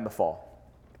understand the fall.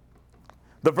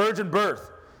 The virgin birth.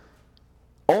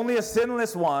 Only a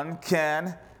sinless one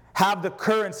can have the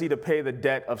currency to pay the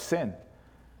debt of sin.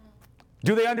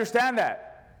 Do they understand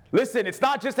that? Listen, it's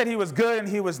not just that he was good and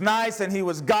he was nice and he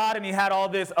was God and he had all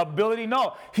this ability.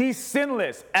 No, he's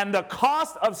sinless. And the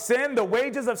cost of sin, the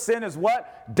wages of sin is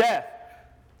what? Death.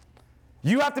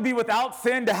 You have to be without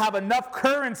sin to have enough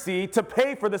currency to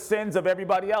pay for the sins of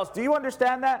everybody else. Do you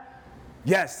understand that?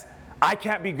 Yes. I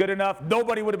can't be good enough.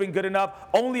 Nobody would have been good enough.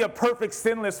 Only a perfect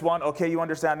sinless one. Okay, you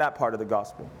understand that part of the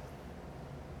gospel.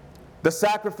 The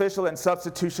sacrificial and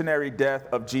substitutionary death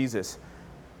of Jesus.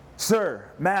 Sir,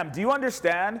 ma'am, do you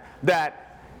understand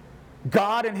that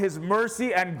God in his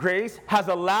mercy and grace has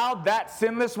allowed that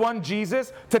sinless one,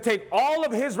 Jesus, to take all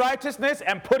of his righteousness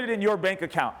and put it in your bank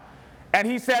account? And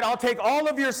he said, I'll take all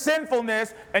of your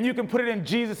sinfulness and you can put it in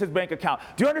Jesus' bank account.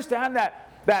 Do you understand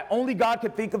that only God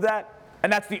could think of that?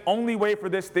 And that's the only way for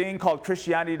this thing called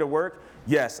Christianity to work?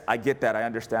 Yes, I get that. I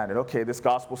understand it. Okay, this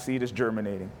gospel seed is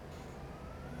germinating.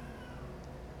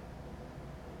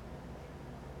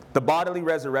 The bodily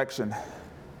resurrection.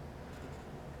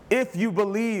 If you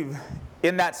believe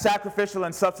in that sacrificial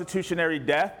and substitutionary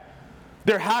death,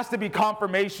 there has to be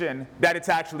confirmation that it's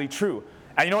actually true.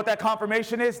 And you know what that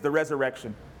confirmation is? The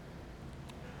resurrection.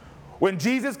 When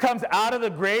Jesus comes out of the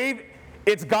grave,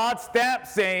 it's God's stamp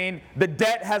saying the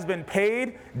debt has been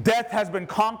paid, death has been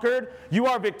conquered, you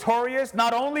are victorious.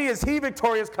 Not only is he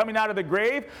victorious coming out of the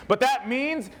grave, but that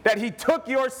means that he took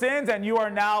your sins and you are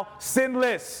now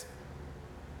sinless.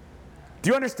 Do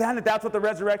you understand that that's what the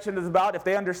resurrection is about? If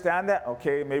they understand that,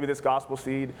 okay, maybe this gospel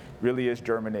seed really is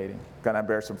germinating, gonna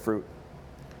bear some fruit.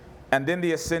 And then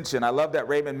the ascension. I love that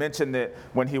Raymond mentioned it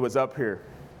when he was up here.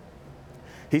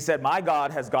 He said, my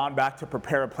God has gone back to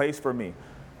prepare a place for me.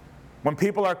 When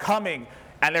people are coming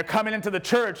and they're coming into the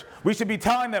church, we should be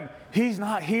telling them, he's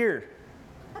not here.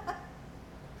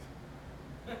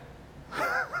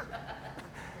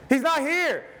 He's not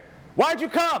here. Why'd you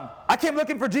come? I came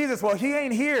looking for Jesus. Well, he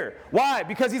ain't here. Why?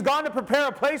 Because he's gone to prepare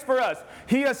a place for us.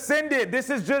 He ascended. This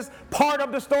is just part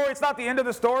of the story. It's not the end of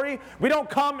the story. We don't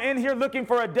come in here looking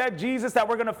for a dead Jesus that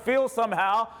we're going to feel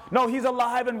somehow. No, he's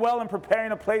alive and well and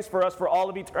preparing a place for us for all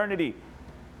of eternity.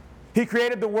 He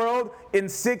created the world in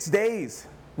 6 days,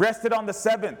 rested on the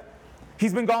 7th.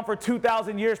 He's been gone for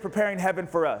 2,000 years preparing heaven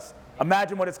for us.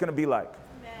 Imagine what it's going to be like.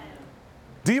 Amen.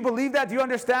 Do you believe that? Do you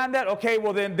understand that? Okay,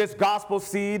 well then this gospel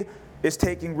seed is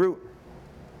taking root.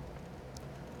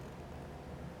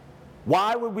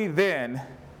 Why would we then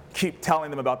keep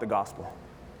telling them about the gospel?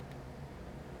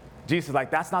 Jesus is like,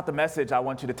 that's not the message I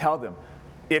want you to tell them.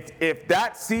 If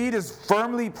that seed is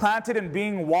firmly planted and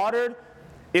being watered,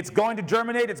 it's going to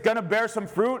germinate, it's going to bear some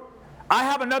fruit. I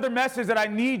have another message that I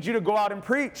need you to go out and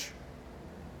preach.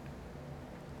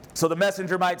 So the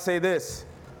messenger might say this,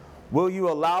 will you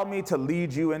allow me to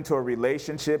lead you into a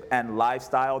relationship and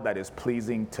lifestyle that is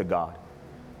pleasing to God?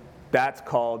 That's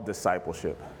called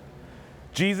discipleship.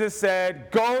 Jesus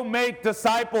said, go make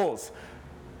disciples.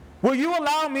 Will you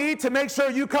allow me to make sure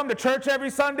you come to church every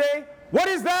Sunday? What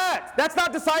is that? That's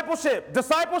not discipleship.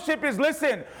 Discipleship is,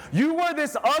 listen, you were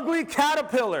this ugly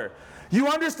caterpillar. You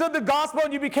understood the gospel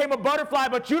and you became a butterfly,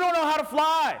 but you don't know how to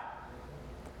fly.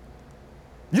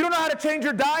 You don't know how to change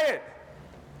your diet.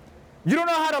 You don't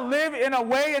know how to live in a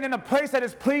way and in a place that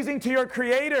is pleasing to your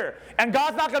Creator. And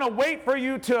God's not going to wait for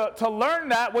you to learn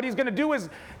that. What he's going to do is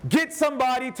get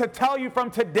somebody to tell you from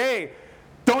today,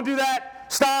 don't do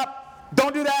that, stop,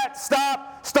 don't do that,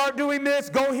 stop, start doing this,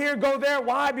 go here, go there.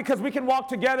 Why? Because we can walk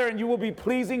together and you will be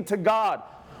pleasing to God.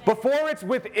 Before it's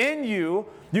within you,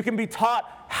 you can be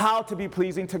taught how to be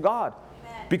pleasing to God.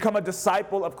 Amen. Become a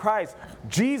disciple of Christ.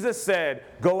 Jesus said,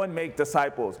 go and make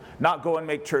disciples, not go and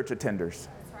make church attenders.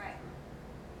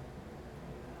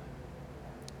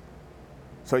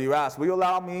 So you ask, will you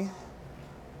allow me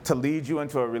to lead you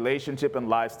into a relationship and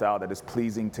lifestyle that is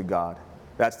pleasing to God?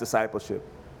 That's discipleship.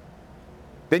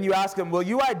 Then you ask him, will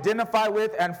you identify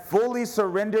with and fully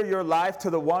surrender your life to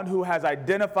the one who has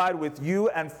identified with you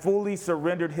and fully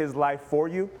surrendered his life for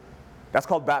you? That's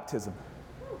called baptism.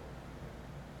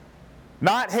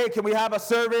 Not, hey, can we have a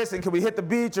service and can we hit the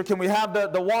beach or can we have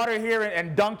the water here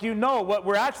and dunk you? No, what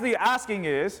we're actually asking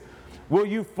is, will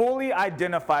you fully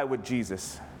identify with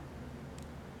Jesus?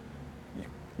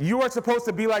 You are supposed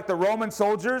to be like the Roman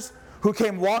soldiers who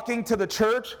came walking to the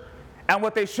church And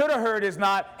what they should have heard is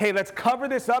not, hey, let's cover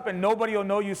this up and nobody will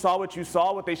know you saw what you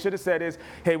saw. What they should have said is,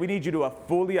 hey, we need you to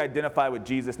fully identify with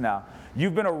Jesus now.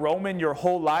 You've been a Roman your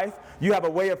whole life. You have a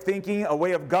way of thinking, a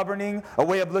way of governing, a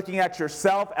way of looking at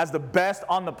yourself as the best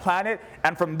on the planet.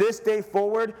 And from this day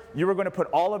forward, you were going to put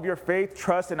all of your faith,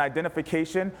 trust, and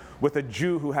identification with a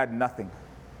Jew who had nothing.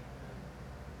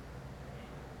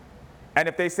 And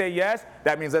if they say yes,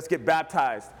 that means let's get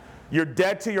baptized. You're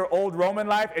dead to your old Roman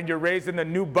life, and you're raised in the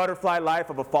new butterfly life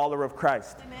of a follower of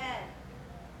Christ. Amen.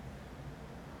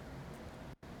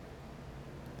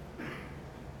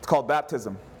 It's called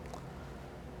baptism.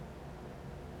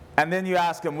 And then you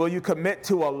ask him, will you commit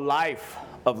to a life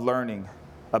of learning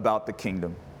about the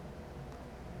kingdom?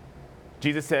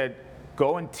 Jesus said,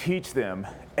 go and teach them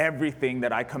everything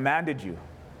that I commanded you.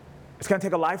 It's going to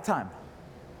take a lifetime.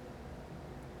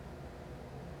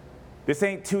 This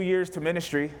ain't 2 years to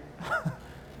ministry.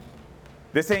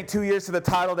 This ain't 2 years to the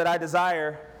title that I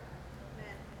desire.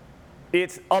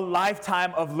 It's a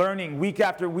lifetime of learning week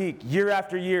after week, year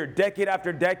after year, decade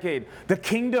after decade. The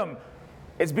kingdom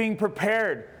is being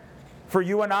prepared for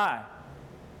you and I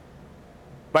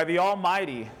by the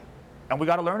Almighty, and we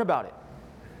got to learn about it.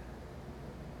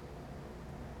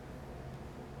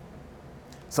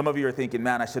 Some of you are thinking,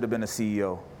 man, I should have been a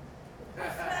CEO.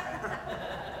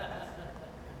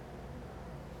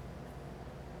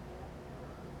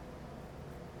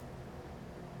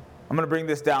 I'm going to bring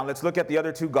this down. Let's look at the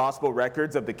other two gospel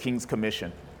records of the King's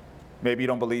Commission. Maybe you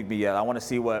don't believe me yet. I want to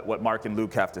see what Mark and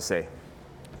Luke have to say.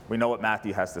 We know what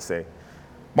Matthew has to say.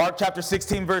 Mark chapter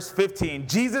 16, verse 15.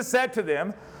 Jesus said to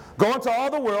them, go into all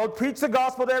the world, preach the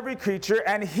gospel to every creature,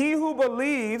 and he who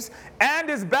believes and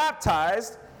is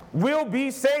baptized will be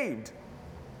saved.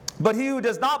 But he who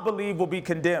does not believe will be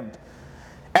condemned.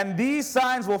 And these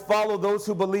signs will follow those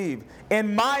who believe.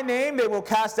 In my name they will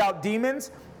cast out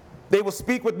demons. They will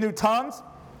speak with new tongues.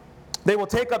 They will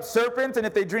take up serpents, and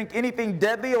if they drink anything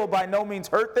deadly, it will by no means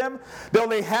hurt them. They'll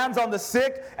lay hands on the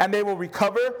sick, and they will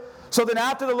recover. So then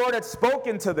after the Lord had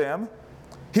spoken to them,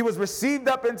 he was received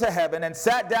up into heaven and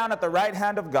sat down at the right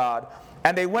hand of God.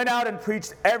 And they went out and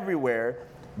preached everywhere,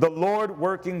 the Lord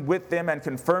working with them and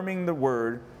confirming the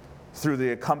word through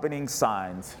the accompanying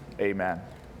signs. Amen.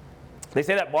 They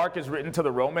say that Mark is written to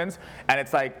the Romans, and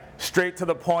it's like straight to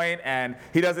the point, and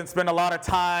he doesn't spend a lot of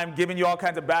time giving you all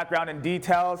kinds of background and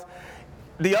details.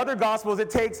 The other Gospels, it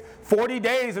takes 40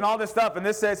 days and all this stuff, and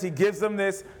this says he gives them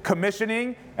this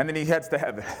commissioning, and then he heads to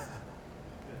heaven.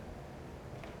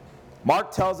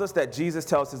 Mark tells us that Jesus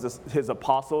tells his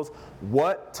apostles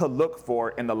what to look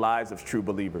for in the lives of true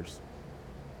believers.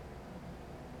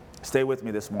 Stay with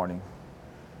me this morning.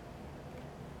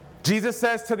 Jesus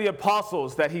says to the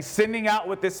apostles that he's sending out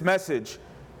with this message,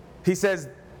 he says,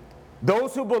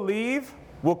 those who believe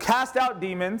will cast out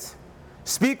demons,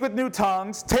 speak with new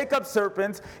tongues, take up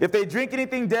serpents. If they drink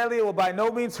anything deadly, it will by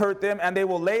no means hurt them, and they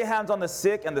will lay hands on the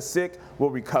sick, and the sick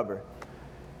will recover.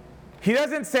 He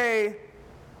doesn't say,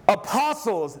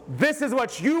 apostles, this is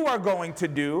what you are going to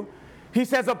do. He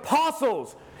says,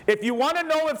 apostles, if you want to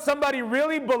know if somebody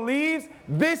really believes,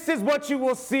 this is what you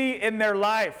will see in their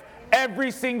life.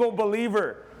 Every single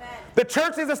believer. Amen. The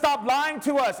church needs to stop lying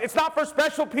to us. It's not for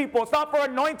special people. It's not for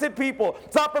anointed people.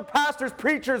 It's not for pastors,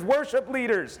 preachers, worship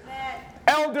leaders, Amen.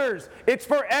 Elders. It's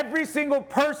for every single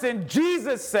person.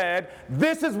 Jesus said,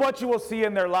 this is what you will see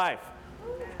in their life.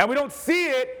 And we don't see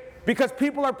it because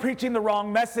people are preaching the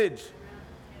wrong message.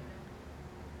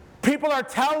 People are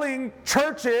telling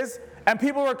churches and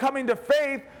people who are coming to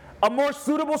faith a more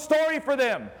suitable story for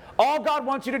them. All God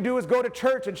wants you to do is go to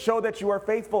church and show that you are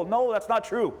faithful. No, that's not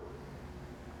true.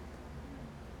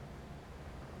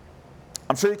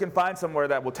 I'm sure you can find somewhere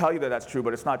that will tell you that that's true,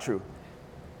 but it's not true.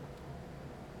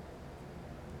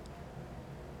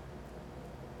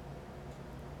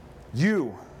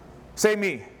 You, say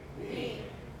me. Me.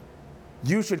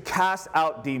 You should cast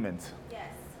out demons. Yes.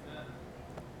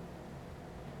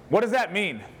 What does that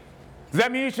mean? Does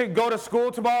that mean you should go to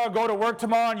school tomorrow, go to work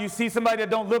tomorrow, and you see somebody that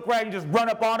don't look right, you just run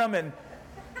up on them and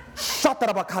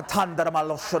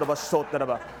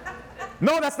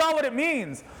No, that's not what it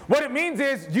means. What it means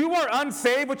is you are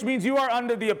unsaved, which means you are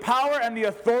under the power and the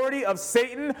authority of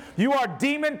Satan. You are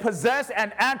demon-possessed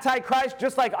and antichrist,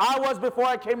 just like I was before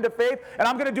I came to faith. And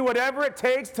I'm going to do whatever it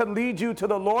takes to lead you to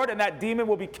the Lord, and that demon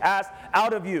will be cast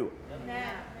out of you.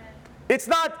 Amen. It's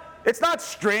not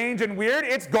strange and weird.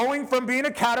 It's going from being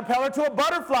a caterpillar to a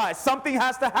butterfly. Something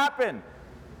has to happen.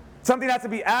 Something has to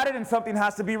be added and something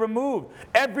has to be removed.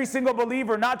 Every single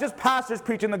believer, not just pastors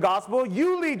preaching the gospel,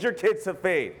 you lead your kids to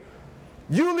faith.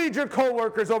 You lead your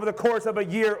co-workers over the course of a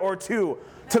year or two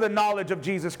to the knowledge of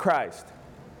Jesus Christ.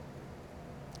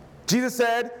 Jesus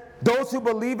said, those who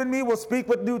believe in me will speak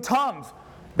with new tongues.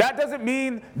 That doesn't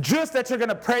mean just that you're going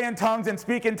to pray in tongues and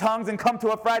speak in tongues and come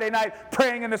to a Friday night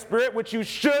praying in the Spirit, which you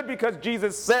should because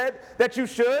Jesus said that you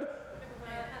should.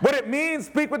 What it means,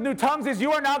 speak with new tongues, is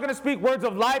you are now going to speak words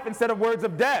of life instead of words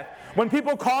of death. When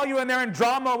people call you and they're in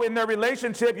drama in their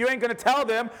relationship, you ain't going to tell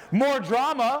them more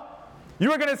drama.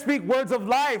 You are going to speak words of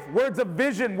life, words of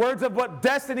vision, words of what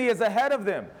destiny is ahead of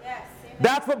them. Yes,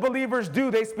 that's what believers do.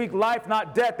 They speak life,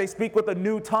 not death. They speak with a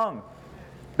new tongue.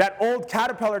 That old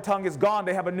caterpillar tongue is gone.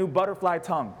 They have a new butterfly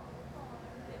tongue.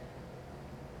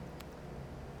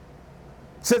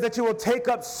 It says that you will take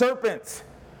up serpents.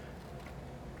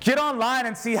 Get online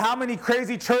and see how many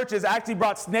crazy churches actually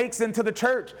brought snakes into the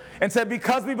church and said,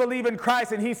 because we believe in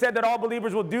Christ, and he said that all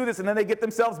believers will do this, and then they get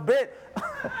themselves bit.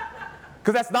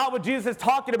 Because that's not what Jesus is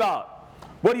talking about.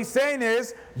 What he's saying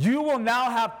is, you will now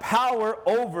have power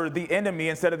over the enemy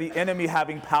instead of the enemy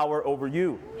having power over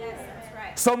you. Yes, that's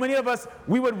right. So many of us,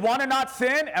 we would want to not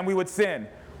sin, and we would sin.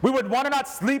 We would want to not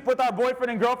sleep with our boyfriend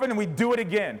and girlfriend, and we'd do it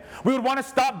again. We would want to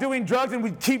stop doing drugs, and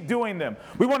we'd keep doing them.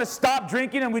 We want to stop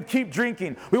drinking, and we'd keep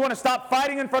drinking. We want to stop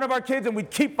fighting in front of our kids, and we'd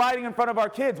keep fighting in front of our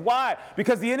kids. Why?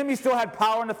 Because the enemy still had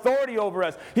power and authority over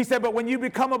us. He said, but when you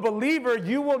become a believer,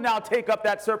 you will now take up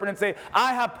that serpent and say,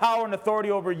 I have power and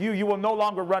authority over you. You will no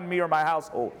longer run me or my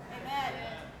household. Amen.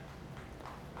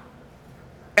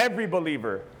 Every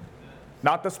believer,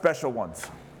 not the special ones.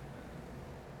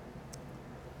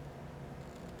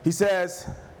 He says,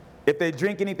 if they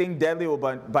drink anything deadly, it will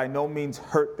by no means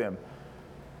hurt them.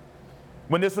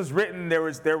 When this was written, there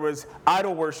was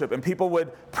idol worship, and people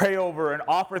would pray over and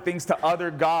offer things to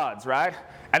other gods, right?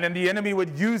 And then the enemy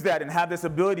would use that and have this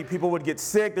ability. People would get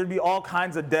sick. There'd be all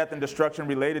kinds of death and destruction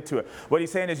related to it. What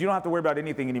he's saying is, you don't have to worry about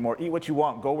anything anymore. Eat what you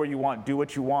want. Go where you want. Do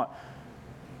what you want.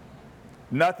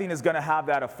 Nothing is going to have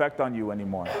that effect on you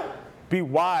anymore. Be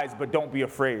wise, but don't be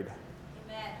afraid.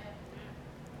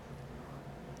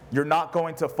 You're not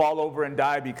going to fall over and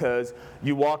die because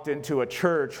you walked into a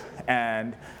church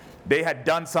and they had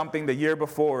done something the year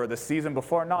before or the season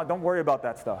before. No, don't worry about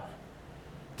that stuff.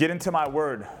 Get into my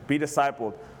word. Be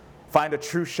discipled. Find a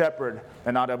true shepherd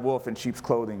and not a wolf in sheep's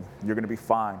clothing. You're going to be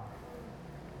fine.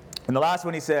 And the last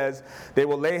one he says, they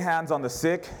will lay hands on the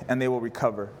sick and they will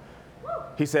recover.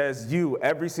 He says, you,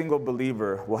 every single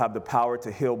believer, will have the power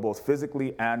to heal both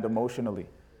physically and emotionally.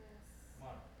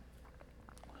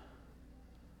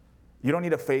 You don't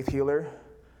need a faith healer.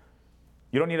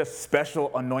 You don't need a special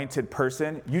anointed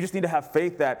person. You just need to have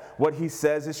faith that what he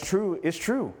says is true is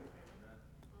true.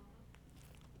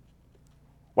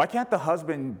 Why can't the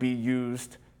husband be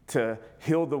used to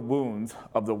heal the wounds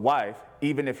of the wife,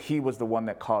 even if he was the one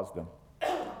that caused them?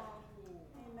 Amen.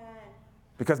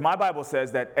 Because my Bible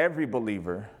says that every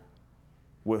believer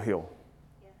will heal.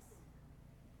 Yes.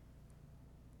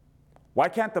 Why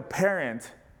can't the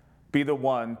parent be the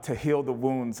one to heal the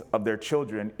wounds of their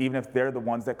children, even if they're the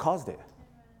ones that caused it?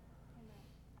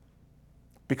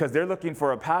 Because they're looking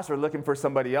for a pastor, looking for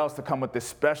somebody else to come with this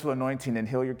special anointing and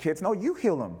heal your kids. No, you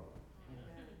heal them.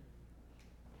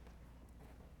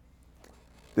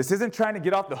 This isn't trying to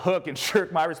get off the hook and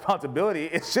shirk my responsibility.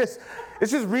 It's just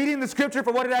reading the scripture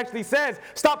for what it actually says.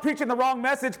 Stop preaching the wrong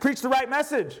message, preach the right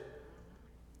message.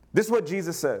 This is what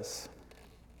Jesus says.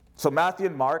 So Matthew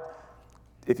and Mark,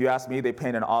 if you ask me, they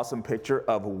paint an awesome picture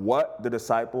of what the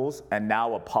disciples and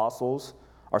now apostles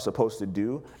are supposed to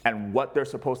do and what they're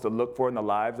supposed to look for in the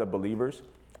lives of believers,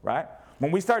 right?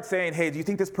 When we start saying, hey, do you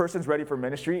think this person's ready for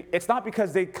ministry? It's not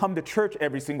because they come to church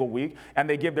every single week and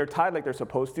they give their tithe like they're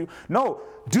supposed to. No,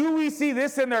 do we see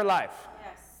this in their life?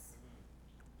 Yes.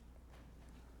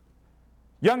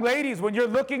 Young ladies, when you're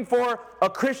looking for a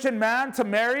Christian man to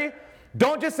marry,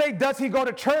 don't just say, does he go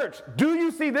to church? Do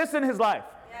you see this in his life?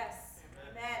 Yes.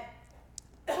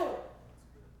 Amen.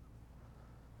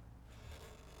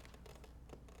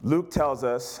 Luke tells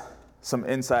us some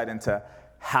insight into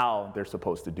how they're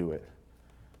supposed to do it.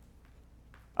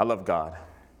 I love God.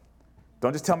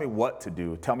 Don't just tell me what to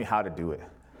do, tell me how to do it.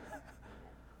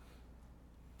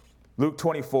 Luke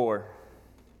 24,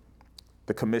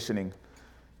 the commissioning.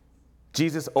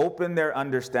 Jesus opened their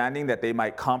understanding that they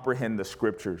might comprehend the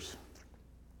scriptures.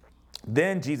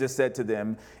 Then Jesus said to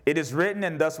them, it is written,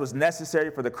 and thus was necessary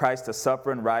for the Christ to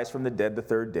suffer and rise from the dead the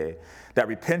third day, that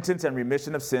repentance and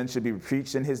remission of sins should be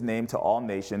preached in his name to all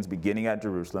nations, beginning at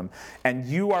Jerusalem. And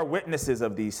you are witnesses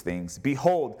of these things.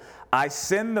 Behold, I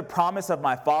send the promise of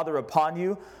my Father upon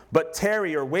you, but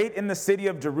tarry or wait in the city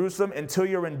of Jerusalem until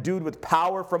you're endued with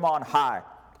power from on high.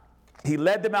 He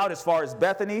led them out as far as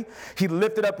Bethany. He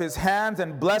lifted up his hands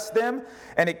and blessed them.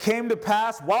 And it came to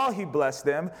pass while he blessed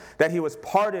them that he was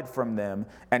parted from them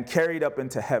and carried up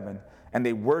into heaven. And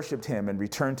they worshiped him and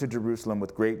returned to Jerusalem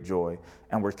with great joy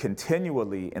and were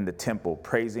continually in the temple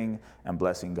praising and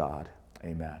blessing God.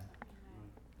 Amen.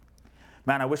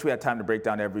 Man, I wish we had time to break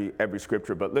down every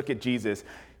scripture, but look at Jesus.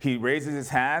 He raises his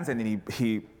hands and then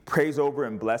he prays over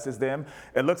and blesses them.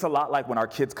 It looks a lot like when our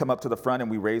kids come up to the front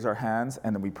and we raise our hands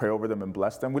and then we pray over them and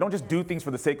bless them. We don't just do things for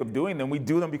the sake of doing them. We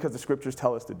do them because the scriptures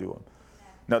tell us to do them.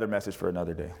 Another message for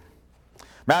another day.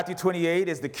 Matthew 28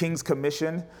 is the King's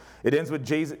Commission. It ends with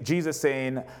Jesus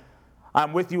saying,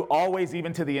 I'm with you always,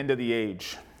 even to the end of the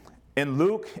age. In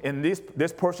Luke, in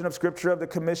this portion of scripture of the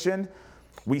commission,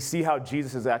 we see how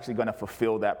Jesus is actually going to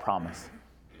fulfill that promise.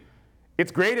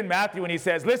 It's great in Matthew when he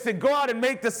says, listen, go out and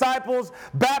make disciples,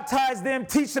 baptize them,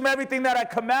 teach them everything that I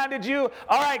commanded you.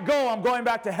 All right, go, I'm going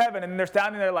back to heaven. And they're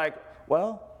standing there like,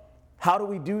 well, how do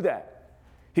we do that?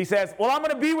 He says, well, I'm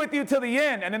going to be with you till the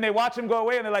end. And then they watch him go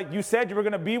away and they're like, you said you were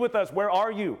going to be with us. Where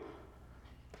are you?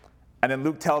 And then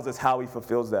Luke tells us how he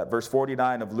fulfills that. Verse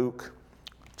 49 of Luke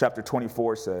chapter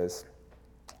 24 says,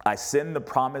 I send the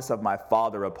promise of my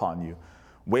Father upon you.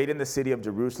 Wait in the city of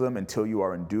Jerusalem until you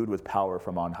are endued with power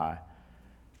from on high.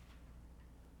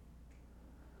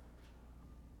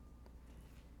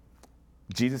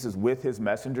 Jesus is with his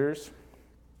messengers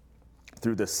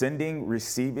through the sending,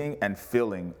 receiving, and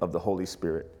filling of the Holy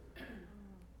Spirit.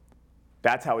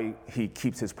 That's how he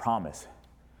keeps his promise.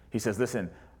 He says, listen,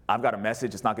 I've got a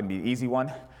message. It's not going to be an easy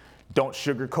one. Don't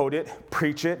sugarcoat it.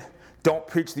 Preach it. Don't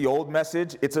preach the old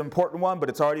message. It's an important one, but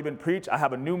it's already been preached. I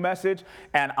have a new message,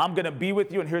 and I'm going to be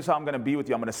with you, and here's how I'm going to be with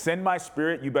you. I'm going to send my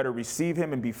Spirit. You better receive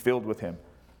him and be filled with him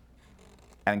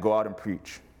and go out and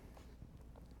preach.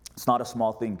 It's not a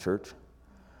small thing, church.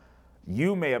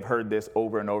 You may have heard this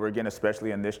over and over again,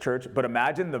 especially in this church, but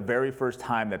imagine the very first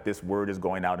time that this word is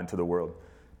going out into the world.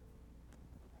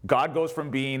 God goes from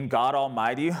being God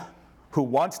Almighty, who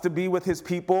wants to be with his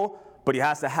people, but he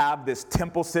has to have this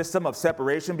temple system of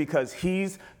separation because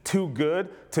he's too good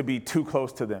to be too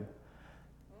close to them.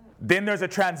 Then there's a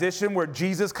transition where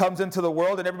Jesus comes into the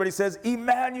world and everybody says,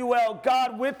 Emmanuel,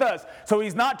 God with us. So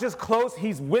he's not just close,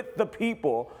 he's with the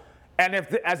people. And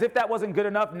as if that wasn't good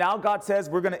enough, now God says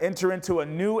we're going to enter into a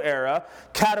new era,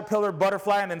 caterpillar,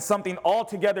 butterfly, and then something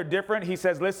altogether different. He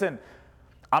says, listen,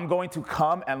 I'm going to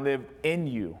come and live in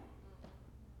you.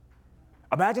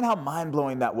 Imagine how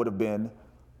mind-blowing that would have been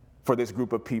for this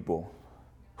group of people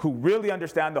who really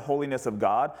understand the holiness of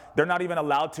God. They're not even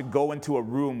allowed to go into a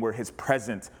room where his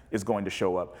presence is going to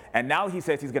show up. And now he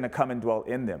says he's going to come and dwell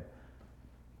in them.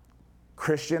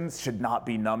 Christians should not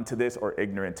be numb to this or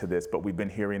ignorant to this, but we've been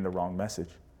hearing the wrong message.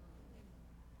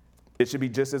 It should be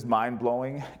just as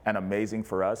mind-blowing and amazing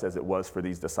for us as it was for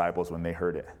these disciples when they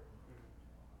heard it.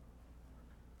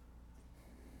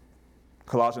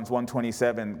 Colossians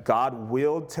 1:27, God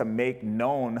willed to make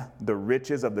known the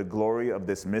riches of the glory of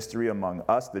this mystery among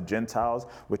us, the Gentiles,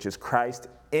 which is Christ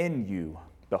in you,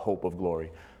 the hope of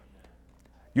glory.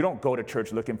 You don't go to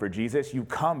church looking for Jesus. You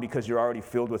come because you're already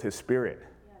filled with his Spirit.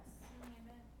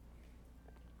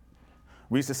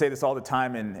 We used to say this all the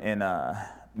time in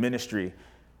ministry,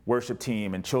 worship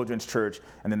team, and children's church,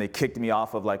 and then they kicked me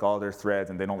off of like all their threads,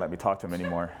 and they don't let me talk to them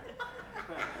anymore.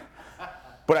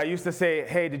 But I used to say,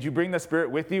 hey, did you bring the Spirit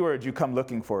with you, or did you come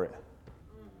looking for it?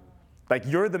 Like,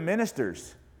 you're the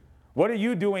ministers. What are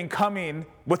you doing coming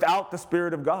without the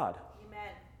Spirit of God? Amen.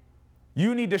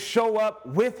 You need to show up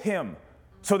with him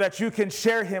so that you can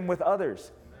share him with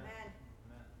others. Amen.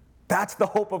 That's the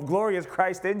hope of glory, is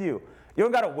Christ in you. You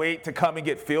don't got to wait to come and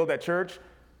get filled at church.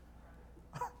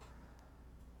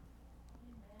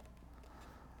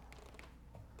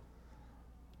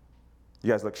 You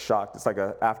guys look shocked. It's like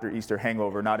a after Easter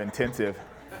hangover, not intensive.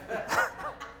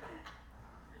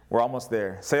 We're almost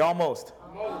there. Say almost.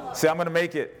 Say I'm going to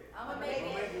make it. I'm gonna make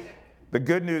it. The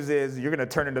good news is you're going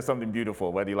to turn into something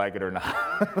beautiful, whether you like it or not.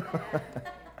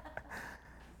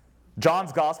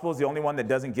 John's gospel is the only one that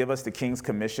doesn't give us the King's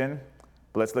Commission,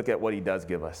 but let's look at what he does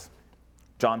give us.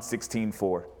 John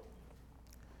 16:4.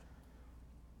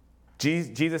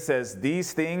 Jesus says,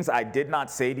 these things I did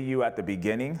not say to you at the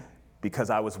beginning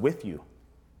because I was with you.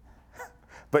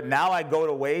 But now I go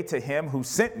away to him who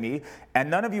sent me, and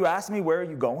none of you ask me, where are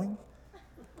you going?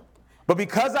 But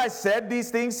because I said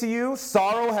these things to you,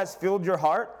 sorrow has filled your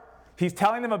heart. He's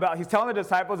telling the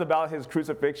disciples about his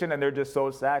crucifixion, and they're just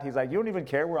so sad. He's like, you don't even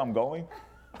care where I'm going?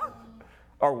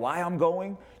 Or why I'm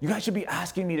going? You guys should be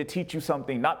asking me to teach you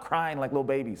something, not crying like little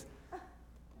babies.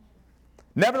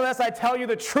 Nevertheless, I tell you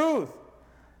the truth.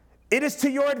 It is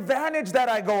to your advantage that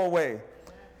I go away.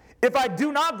 If I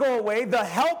do not go away, the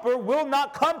Helper will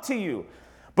not come to you.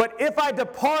 But if I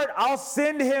depart, I'll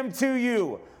send him to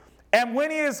you. And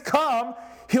when he has come,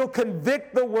 He'll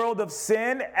convict the world of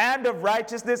sin and of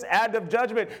righteousness and of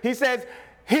judgment. He says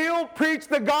he'll preach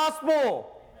the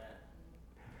gospel.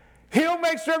 He'll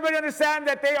make sure everybody understands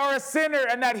that they are a sinner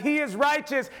and that he is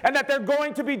righteous and that they're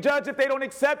going to be judged if they don't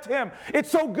accept him.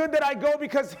 It's so good that I go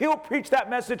because he'll preach that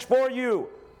message for you.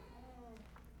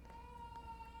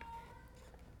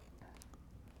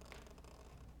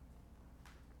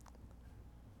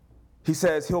 He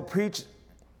says he'll preach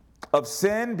of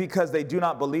sin because they do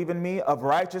not believe in me, of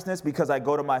righteousness because I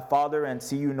go to my Father and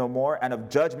see you no more, and of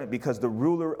judgment because the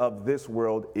ruler of this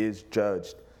world is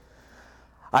judged.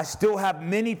 I still have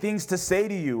many things to say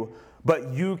to you,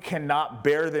 but you cannot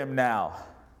bear them now.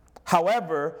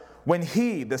 However, when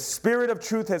he, the Spirit of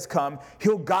truth, has come,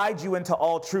 he'll guide you into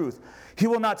all truth. He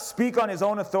will not speak on his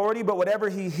own authority, but whatever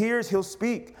he hears, he'll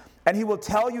speak. And he will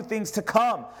tell you things to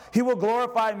come. He will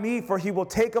glorify me, for he will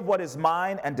take of what is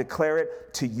mine and declare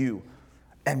it to you.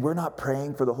 And we're not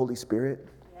praying for the Holy Spirit.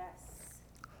 Yes.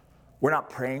 We're not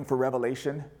praying for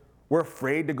revelation. We're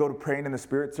afraid to go to praying in the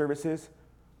Spirit services.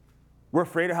 We're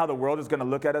afraid of how the world is going to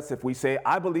look at us if we say,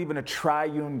 I believe in a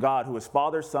triune God who is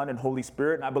Father, Son, and Holy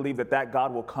Spirit, and I believe that that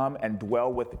God will come and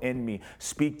dwell within me,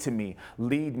 speak to me,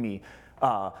 lead me,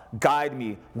 guide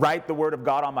me, write the word of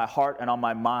God on my heart and on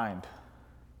my mind.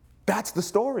 That's the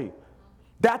story.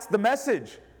 That's the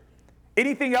message.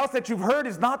 Anything else that you've heard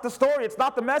is not the story. It's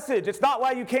not the message. It's not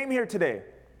why you came here today.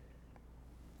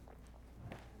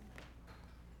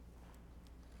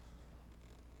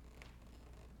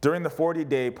 During the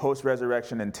 40-day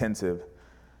post-resurrection intensive,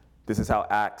 this is how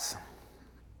Acts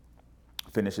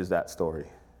finishes that story.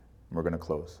 We're going to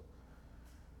close.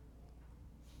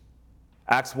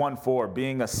 Acts 1:4,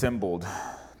 being assembled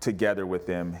together with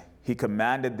them, he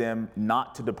commanded them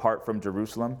not to depart from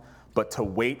Jerusalem, but to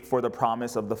wait for the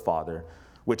promise of the Father,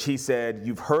 which he said,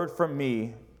 you've heard from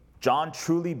me, John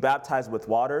truly baptized with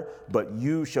water, but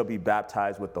you shall be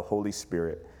baptized with the Holy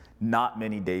Spirit not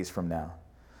many days from now.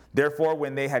 Therefore,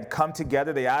 when they had come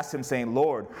together, they asked him, saying,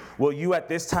 Lord, will you at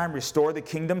this time restore the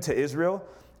kingdom to Israel?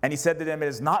 And he said to them, it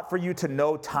is not for you to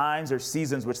know times or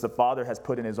seasons which the Father has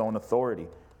put in his own authority,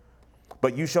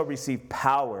 but you shall receive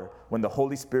power when the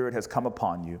Holy Spirit has come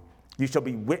upon you. You shall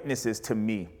be witnesses to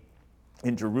me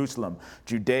in Jerusalem,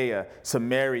 Judea,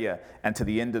 Samaria, and to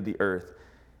the end of the earth.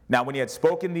 Now, when he had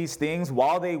spoken these things,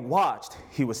 while they watched,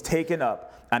 he was taken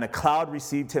up, and a cloud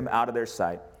received him out of their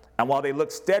sight. And while they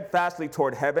looked steadfastly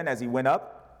toward heaven as he went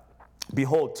up,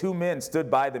 behold, 2 men stood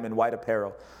by them in white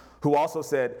apparel, who also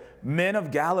said, Men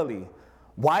of Galilee,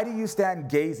 why do you stand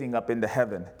gazing up into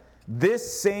heaven?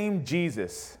 This same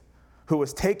Jesus, who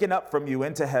was taken up from you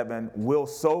into heaven, will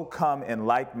so come in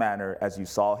like manner as you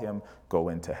saw him go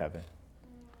into heaven.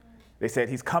 They said,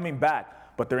 he's coming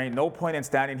back, but there ain't no point in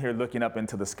standing here looking up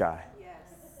into the sky. Yes.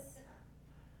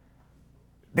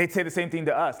 They'd say the same thing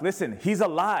to us. Listen, he's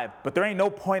alive, but there ain't no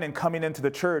point in coming into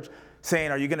the church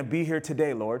saying, are you going to be here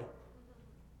today, Lord?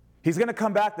 He's going to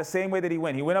come back the same way that he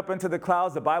went. He went up into the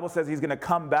clouds. The Bible says he's going to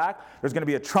come back. There's going to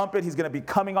be a trumpet. He's going to be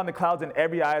coming on the clouds, and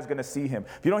every eye is going to see him.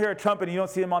 If you don't hear a trumpet and you don't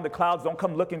see him on the clouds, don't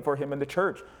come looking for him in the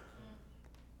church.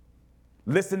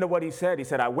 Listen to what he said. He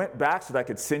said, I went back so that I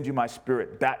could send you my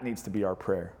Spirit. That needs to be our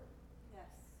prayer. Yes.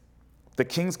 The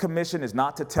King's commission is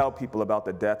not to tell people about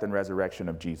the death and resurrection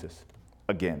of Jesus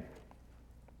again.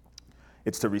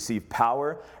 It's to receive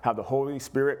power, have the Holy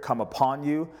Spirit come upon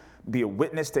you, be a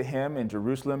witness to him in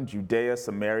Jerusalem, Judea,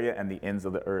 Samaria, and the ends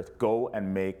of the earth. Go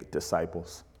and make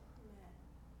disciples. Amen.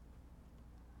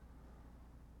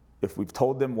 If we've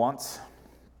told them once,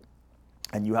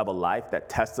 and you have a life that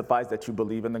testifies that you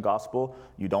believe in the gospel,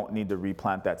 you don't need to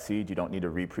replant that seed. You don't need to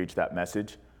repreach that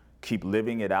message. Keep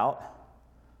living it out,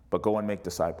 but go and make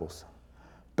disciples.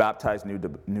 Baptize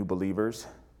new believers,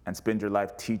 and spend your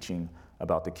life teaching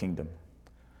about the kingdom.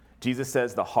 Jesus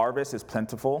says the harvest is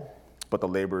plentiful, but the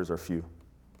laborers are few.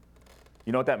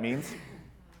 You know what that means?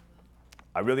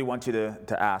 I really want you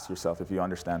to ask yourself if you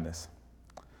understand this.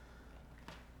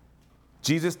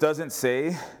 Jesus doesn't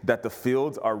say that the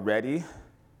fields are ready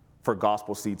for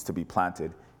gospel seeds to be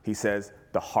planted. He says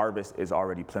the harvest is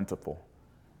already plentiful.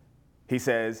 He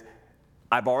says,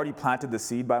 I've already planted the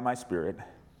seed by my Spirit,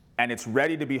 and it's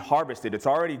ready to be harvested. It's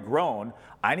already grown.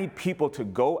 I need people to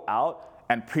go out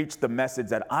and preach the message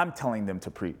that I'm telling them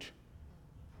to preach.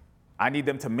 I need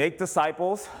them to make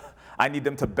disciples. I need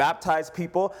them to baptize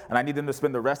people, and I need them to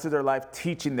spend the rest of their life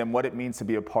teaching them what it means to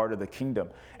be a part of the kingdom.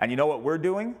 And you know what we're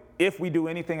doing? If we do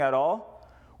anything at all,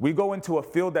 we go into a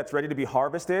field that's ready to be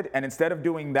harvested, and instead of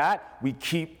doing that, we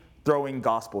keep throwing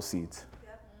gospel seeds.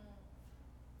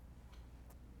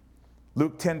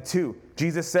 Luke 10:2,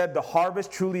 Jesus said, the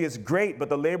harvest truly is great, but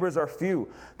the laborers are few.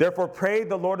 Therefore, pray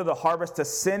the Lord of the harvest to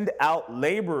send out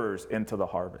laborers into the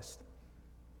harvest.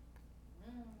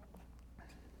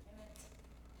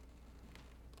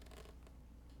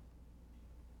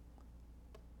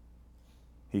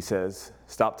 He says,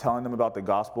 stop telling them about the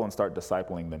gospel and start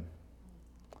discipling them.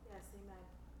 Yes, amen.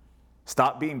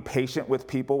 Stop being patient with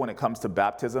people when it comes to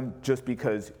baptism just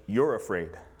because you're afraid.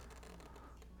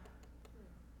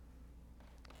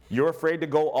 You're afraid to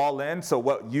go all in, so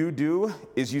what you do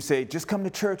is you say, just come to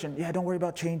church and don't worry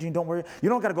about changing, don't worry. You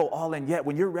don't got to go all in yet.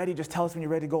 When you're ready, just tell us when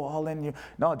you're ready to go all in.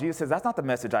 No, Jesus says, that's not the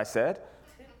message I said.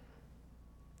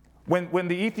 When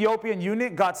the Ethiopian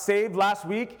eunuch got saved last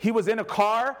week, he was in a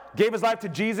car, gave his life to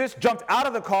Jesus, jumped out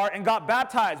of the car, and got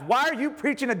baptized. Why are you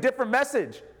preaching a different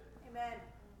message? Amen.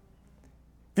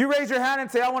 If you raise your hand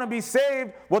and say, I want to be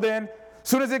saved, well then, as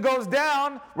soon as it goes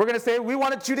down, we're going to say, we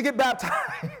wanted you to get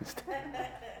baptized.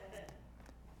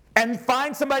 And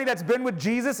find somebody that's been with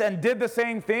Jesus and did the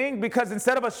same thing, because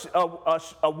instead of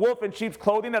a wolf in sheep's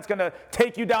clothing that's going to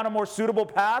take you down a more suitable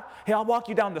path, hey, I'll walk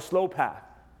you down the slow path.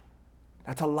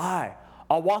 That's a lie.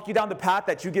 I'll walk you down the path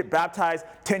that you get baptized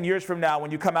 10 years from now when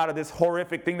you come out of this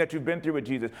horrific thing that you've been through with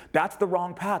Jesus. That's the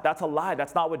wrong path. That's a lie.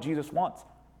 That's not what Jesus wants.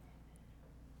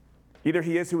 Either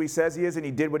he is who he says he is and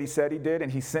he did what he said he did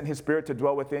and he sent his spirit to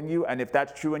dwell within you. And if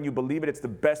that's true and you believe it, it's the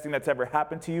best thing that's ever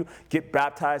happened to you. Get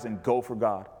baptized and go for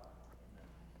God.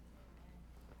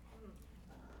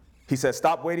 He says,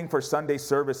 stop waiting for Sunday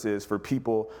services for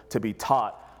people to be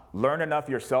taught. Learn enough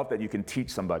yourself that you can teach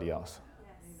somebody else.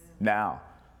 Yes. Now,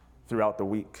 throughout the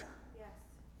week. Yes.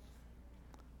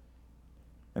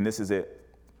 And this is it.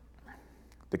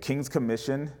 The King's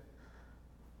Commission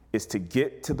is to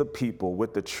get to the people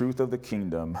with the truth of the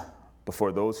kingdom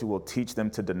before those who will teach them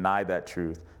to deny that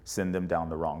truth send them down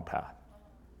the wrong path.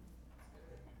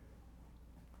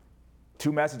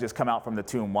 Two messages come out from the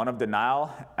tomb, one of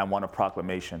denial and one of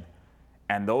proclamation.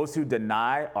 And those who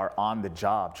deny are on the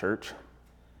job, church.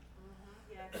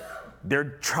 Yes.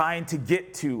 They're trying to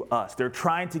get to us. They're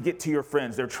trying to get to your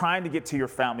friends. They're trying to get to your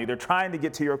family. They're trying to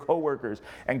get to your coworkers.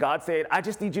 And God said, I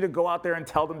just need you to go out there and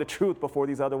tell them the truth before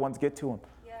these other ones get to them.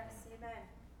 Yes,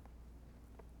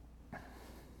 amen.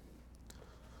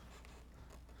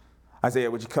 Isaiah,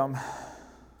 would you come?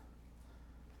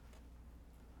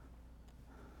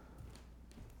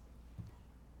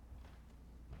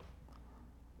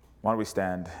 Why don't we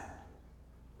stand?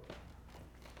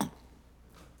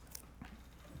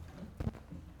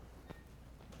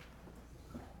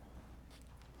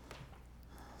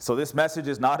 So this message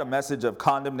is not a message of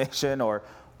condemnation or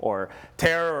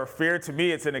terror or fear. To me,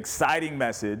 it's an exciting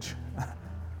message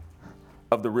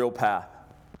of the real path.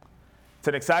 It's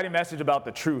an exciting message about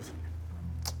the truth.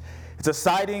 It's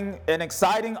an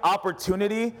exciting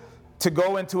opportunity to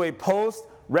go into a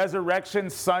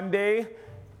post-resurrection Sunday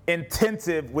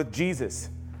intensive with Jesus.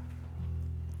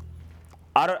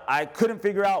 I couldn't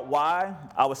figure out why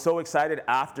I was so excited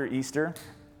after Easter.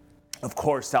 Of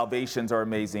course, salvations are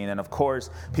amazing. And of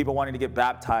course, people wanting to get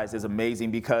baptized is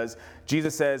amazing because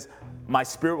Jesus says, my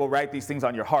spirit will write these things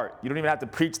on your heart. You don't even have to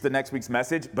preach the next week's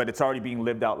message, but it's already being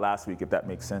lived out last week, if that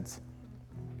makes sense.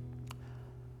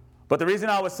 But the reason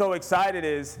I was so excited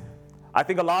is I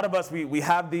think a lot of us, we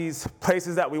have these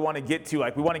places that we want to get to.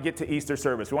 Like we want to get to Easter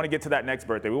service. We want to get to that next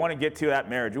birthday. We want to get to that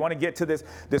marriage. We want to get to this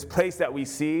place that we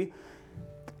see.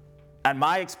 And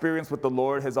my experience with the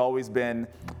Lord has always been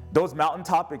those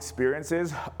mountaintop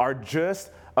experiences are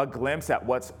just a glimpse at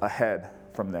what's ahead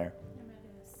from there.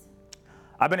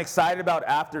 I've been excited about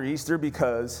after Easter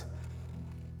because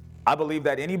I believe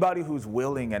that anybody who's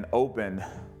willing and open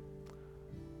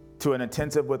to an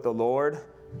intensive with the Lord,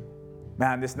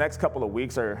 man, this next couple of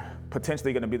weeks are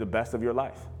potentially going to be the best of your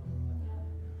life.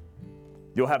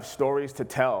 You'll have stories to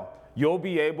tell. You'll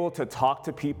be able to talk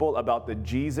to people about the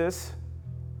Jesus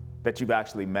that you've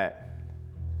actually met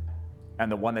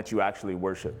and the one that you actually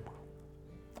worship.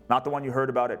 Not the one you heard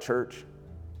about at church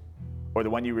or the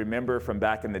one you remember from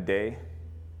back in the day.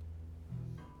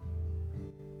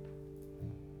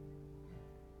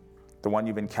 The one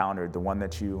you've encountered, the one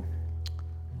that you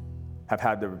have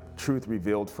had the truth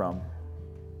revealed from,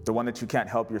 the one that you can't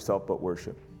help yourself but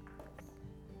worship.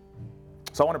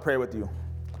 So I want to pray with you.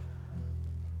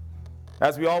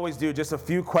 As we always do, just a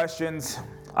few questions.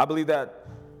 I believe that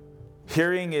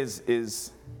hearing is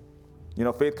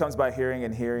faith comes by hearing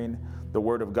and hearing the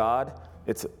word of God.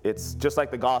 It's just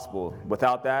like the gospel.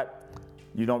 Without that,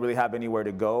 you don't really have anywhere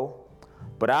to go.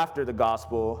 But after the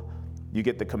gospel, you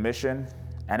get the commission.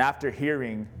 And after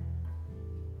hearing,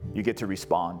 you get to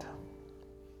respond.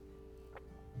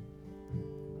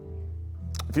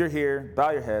 If you're here, bow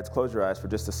your heads, close your eyes for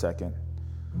just a second.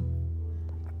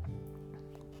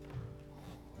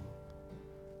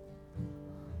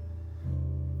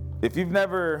 If you've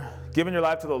never given your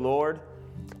life to the Lord,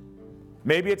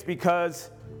 maybe it's because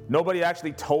nobody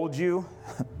actually told you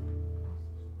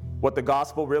what the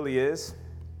gospel really is,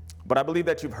 but I believe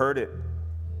that you've heard it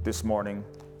this morning,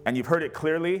 and you've heard it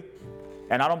clearly,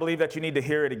 and I don't believe that you need to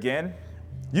hear it again.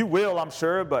 You will, I'm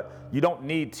sure, but you don't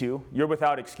need to. You're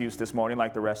without excuse this morning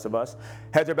like the rest of us.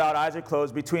 Heads are bowed, eyes are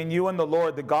closed. Between you and the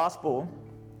Lord, the gospel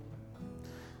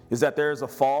is that there is a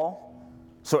fall.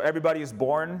 So everybody is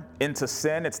born into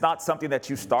sin. It's not something that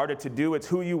you started to do. It's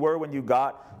who you were when you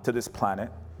got to this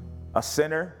planet. A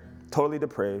sinner, totally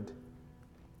depraved,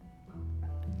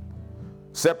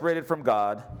 separated from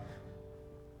God.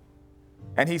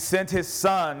 And he sent his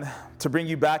son to bring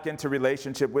you back into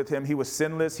relationship with him. He was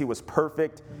sinless. He was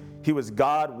perfect. He was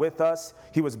God with us.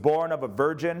 He was born of a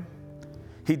virgin.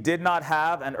 He did not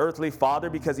have an earthly father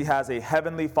because he has a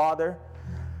heavenly father.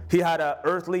 He had an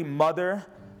earthly mother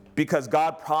because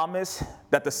God promised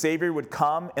that the Savior would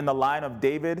come in the line of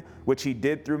David, which he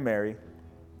did through Mary.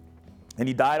 And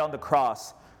he died on the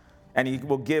cross, and he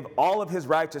will give all of his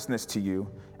righteousness to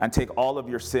you and take all of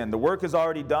your sin. The work is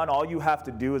already done. All you have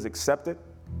to do is accept it.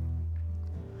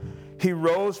 He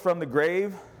rose from the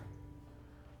grave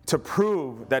to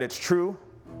prove that it's true.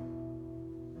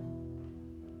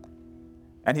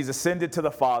 And he's ascended to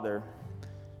the Father,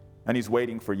 and he's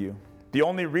waiting for you. The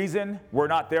only reason we're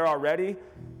not there already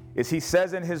is he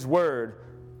says in his word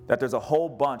that there's a whole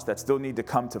bunch that still need to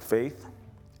come to faith,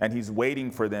 and he's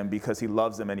waiting for them because he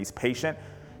loves them and he's patient.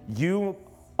 You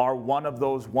are one of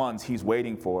those ones he's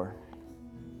waiting for.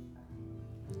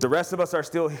 The rest of us are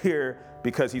still here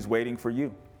because he's waiting for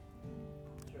you.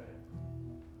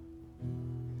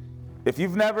 If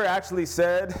you've never actually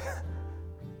said,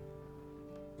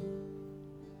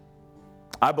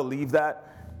 I believe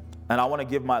that, and I want to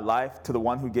give my life to the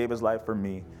one who gave his life for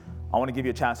me, I want to give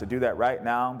you a chance to do that right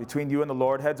now. Between you and the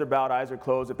Lord, heads are bowed, eyes are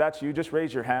closed. If that's you, just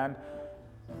raise your hand.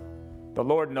 The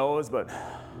Lord knows, but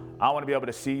I want to be able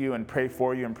to see you and pray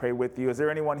for you and pray with you. Is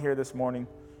there anyone here this morning?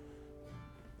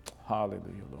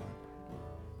 Hallelujah, Lord.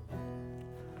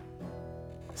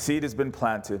 Seed has been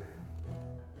planted.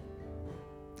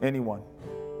 Anyone?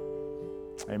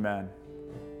 Amen.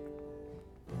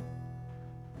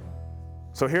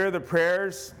 So here are the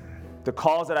prayers, the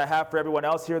calls that I have for everyone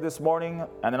else here this morning,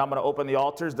 and then I'm going to open the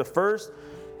altars. The first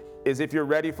is if you're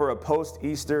ready for a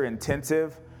post-Easter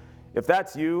intensive. If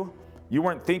that's you, you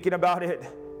weren't thinking about it,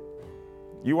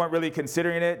 you weren't really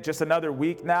considering it, just another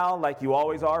week now, like you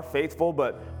always are, faithful,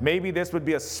 but maybe this would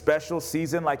be a special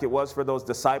season like it was for those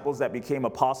disciples that became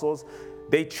apostles.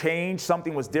 They changed,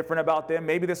 something was different about them.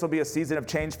 Maybe this will be a season of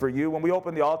change for you. When we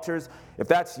open the altars, if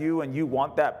that's you and you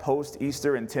want that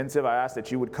post-Easter intensive, I ask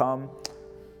that you would come.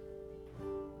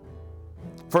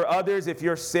 For others, if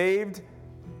you're saved,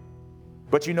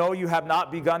 but you know you have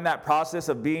not begun that process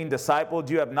of being discipled,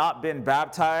 you have not been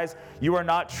baptized, you are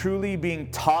not truly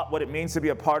being taught what it means to be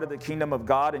a part of the kingdom of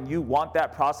God, and you want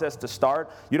that process to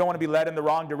start, you don't want to be led in the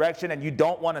wrong direction, and you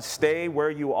don't want to stay where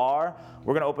you are,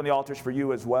 we're going to open the altars for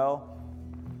you as well.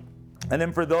 And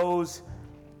then for those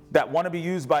that want to be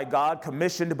used by God,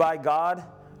 commissioned by God,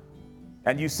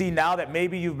 and you see now that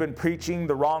maybe you've been preaching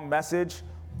the wrong message,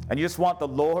 and you just want the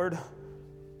Lord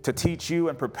to teach you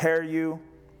and prepare you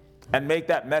and make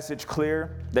that message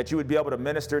clear, that you would be able to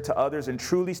minister to others and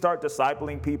truly start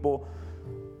discipling people.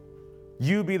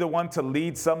 You be the one to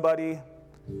lead somebody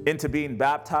into being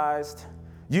baptized.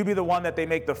 You be the one that they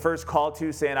make the first call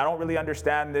to, saying, I don't really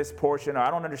understand this portion, or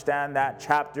I don't understand that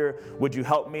chapter. Would you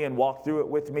help me and walk through it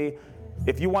with me?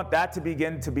 If you want that to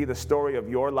begin to be the story of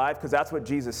your life, because that's what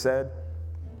Jesus said,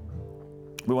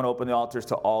 we want to open the altars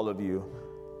to all of you.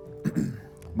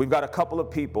 We've got a couple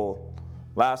of people,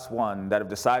 last one, that have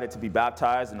decided to be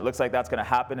baptized, and it looks like that's going to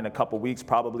happen in a couple weeks,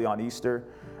 probably on Easter,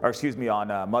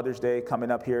 on Mother's Day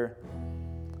coming up here.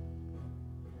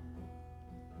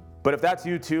 But if that's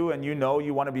you too, and you know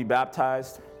you want to be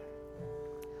baptized,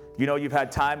 you know you've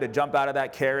had time to jump out of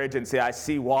that carriage and say, I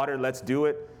see water, let's do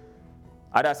it.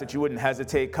 I'd ask that you wouldn't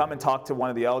hesitate. Come and talk to one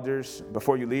of the elders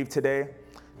before you leave today.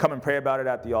 Come and pray about it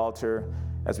at the altar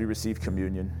as we receive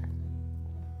communion.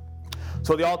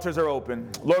 So the altars are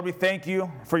open. Lord, we thank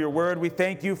you for your word. We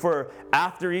thank you for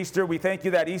after Easter. We thank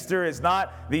you that Easter is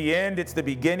not the end, it's the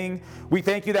beginning. We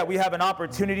thank you that we have an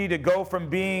opportunity to go from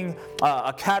being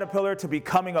a caterpillar to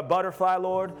becoming a butterfly,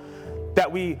 Lord.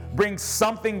 That we bring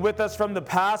something with us from the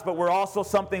past, but we're also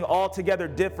something altogether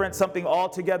different, something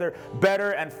altogether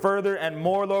better and further and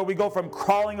more, Lord. We go from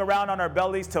crawling around on our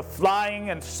bellies to flying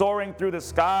and soaring through the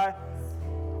sky.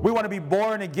 We want to be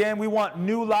born again. We want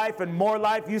new life and more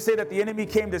life. You say that the enemy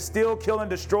came to steal, kill, and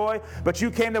destroy, but you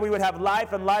came that we would have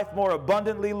life and life more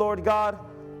abundantly, Lord God.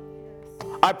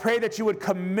 I pray that you would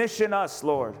commission us,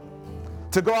 Lord,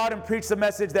 to go out and preach the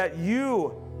message that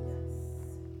you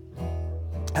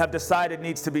have decided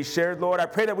needs to be shared, Lord. I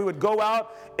pray that we would go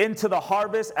out into the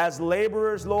harvest as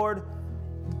laborers, Lord,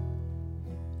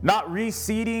 not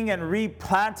reseeding and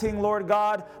replanting, Lord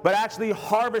God, but actually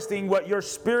harvesting what your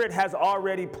Spirit has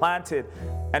already planted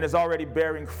and is already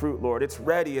bearing fruit, Lord. It's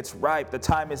ready, it's ripe. The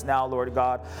time is now, Lord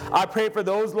God. I pray for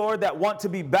those, Lord, that want to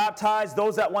be baptized,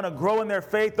 those that want to grow in their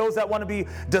faith, those that want to be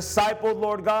discipled,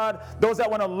 Lord God, those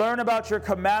that want to learn about your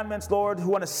commandments, Lord, who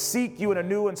want to seek you in a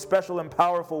new and special and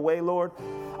powerful way, Lord.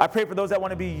 I pray for those that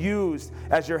want to be used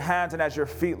as your hands and as your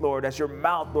feet, Lord, as your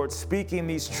mouth, Lord, speaking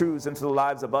these truths into the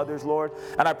lives of others, Lord.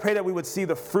 And I pray that we would see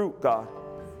the fruit, God.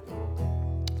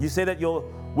 You say that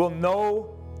we'll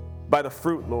know by the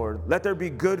fruit, Lord. Let there be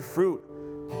good fruit.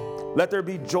 Let there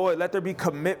be joy. Let there be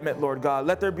commitment, Lord God.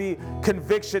 Let there be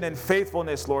conviction and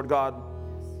faithfulness, Lord God.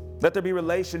 Let there be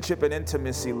relationship and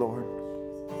intimacy, Lord.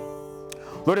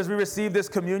 Lord, as we receive this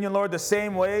communion, Lord, the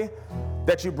same way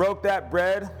that you broke that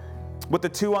bread with the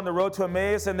two on the road to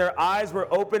Emmaus, and their eyes were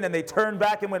open and they turned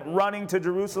back and went running to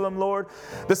Jerusalem, Lord.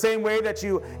 The same way that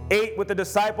you ate with the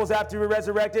disciples after you were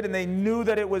resurrected and they knew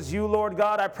that it was you, Lord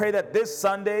God. I pray that this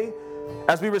Sunday,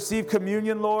 as we receive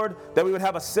communion, Lord, that we would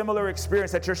have a similar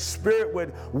experience, that your Spirit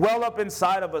would well up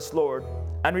inside of us, Lord,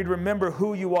 and we'd remember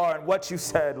who you are and what you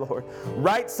said, Lord.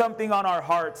 Write something on our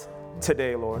hearts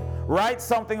today, Lord. Write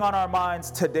something on our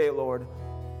minds today, Lord.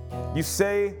 You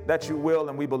say that you will,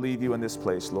 and we believe you in this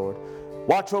place, Lord.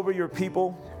 Watch over your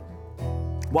people.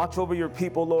 Watch over your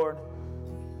people, Lord.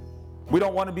 We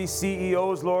don't want to be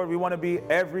CEOs, Lord. We want to be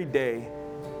everyday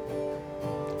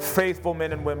faithful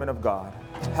men and women of God.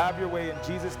 Have your way. In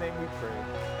Jesus' name we pray.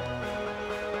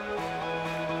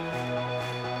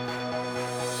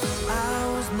 I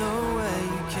was nowhere,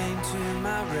 you came to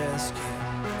my rescue.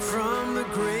 From the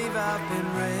grave I've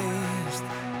been raised.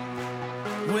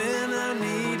 When I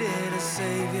needed a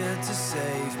savior to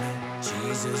save me,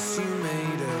 Jesus, you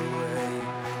made a way.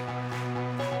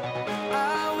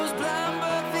 I was blind,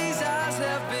 but these eyes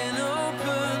have been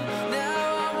opened.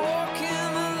 Now I walk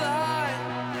in the light.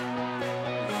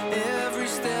 Every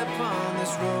step on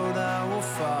this road I will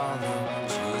follow.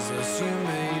 Jesus, you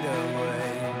made a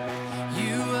way.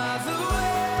 You are the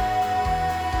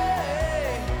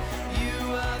way. You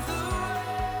are the way.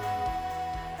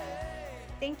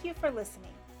 Thank you for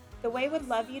listening. The Way would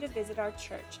love you to visit our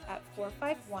church at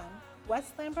 451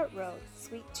 West Lambert Road,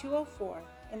 Suite 204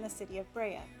 in the city of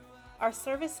Brea. Our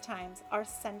service times are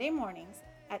Sunday mornings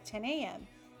at 10 a.m.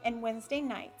 and Wednesday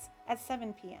nights at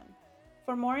 7 p.m.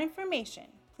 For more information,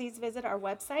 please visit our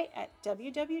website at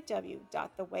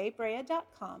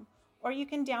www.thewaybrea.com, or you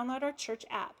can download our church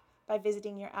app by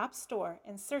visiting your app store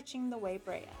and searching The Way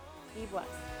Brea. Be blessed.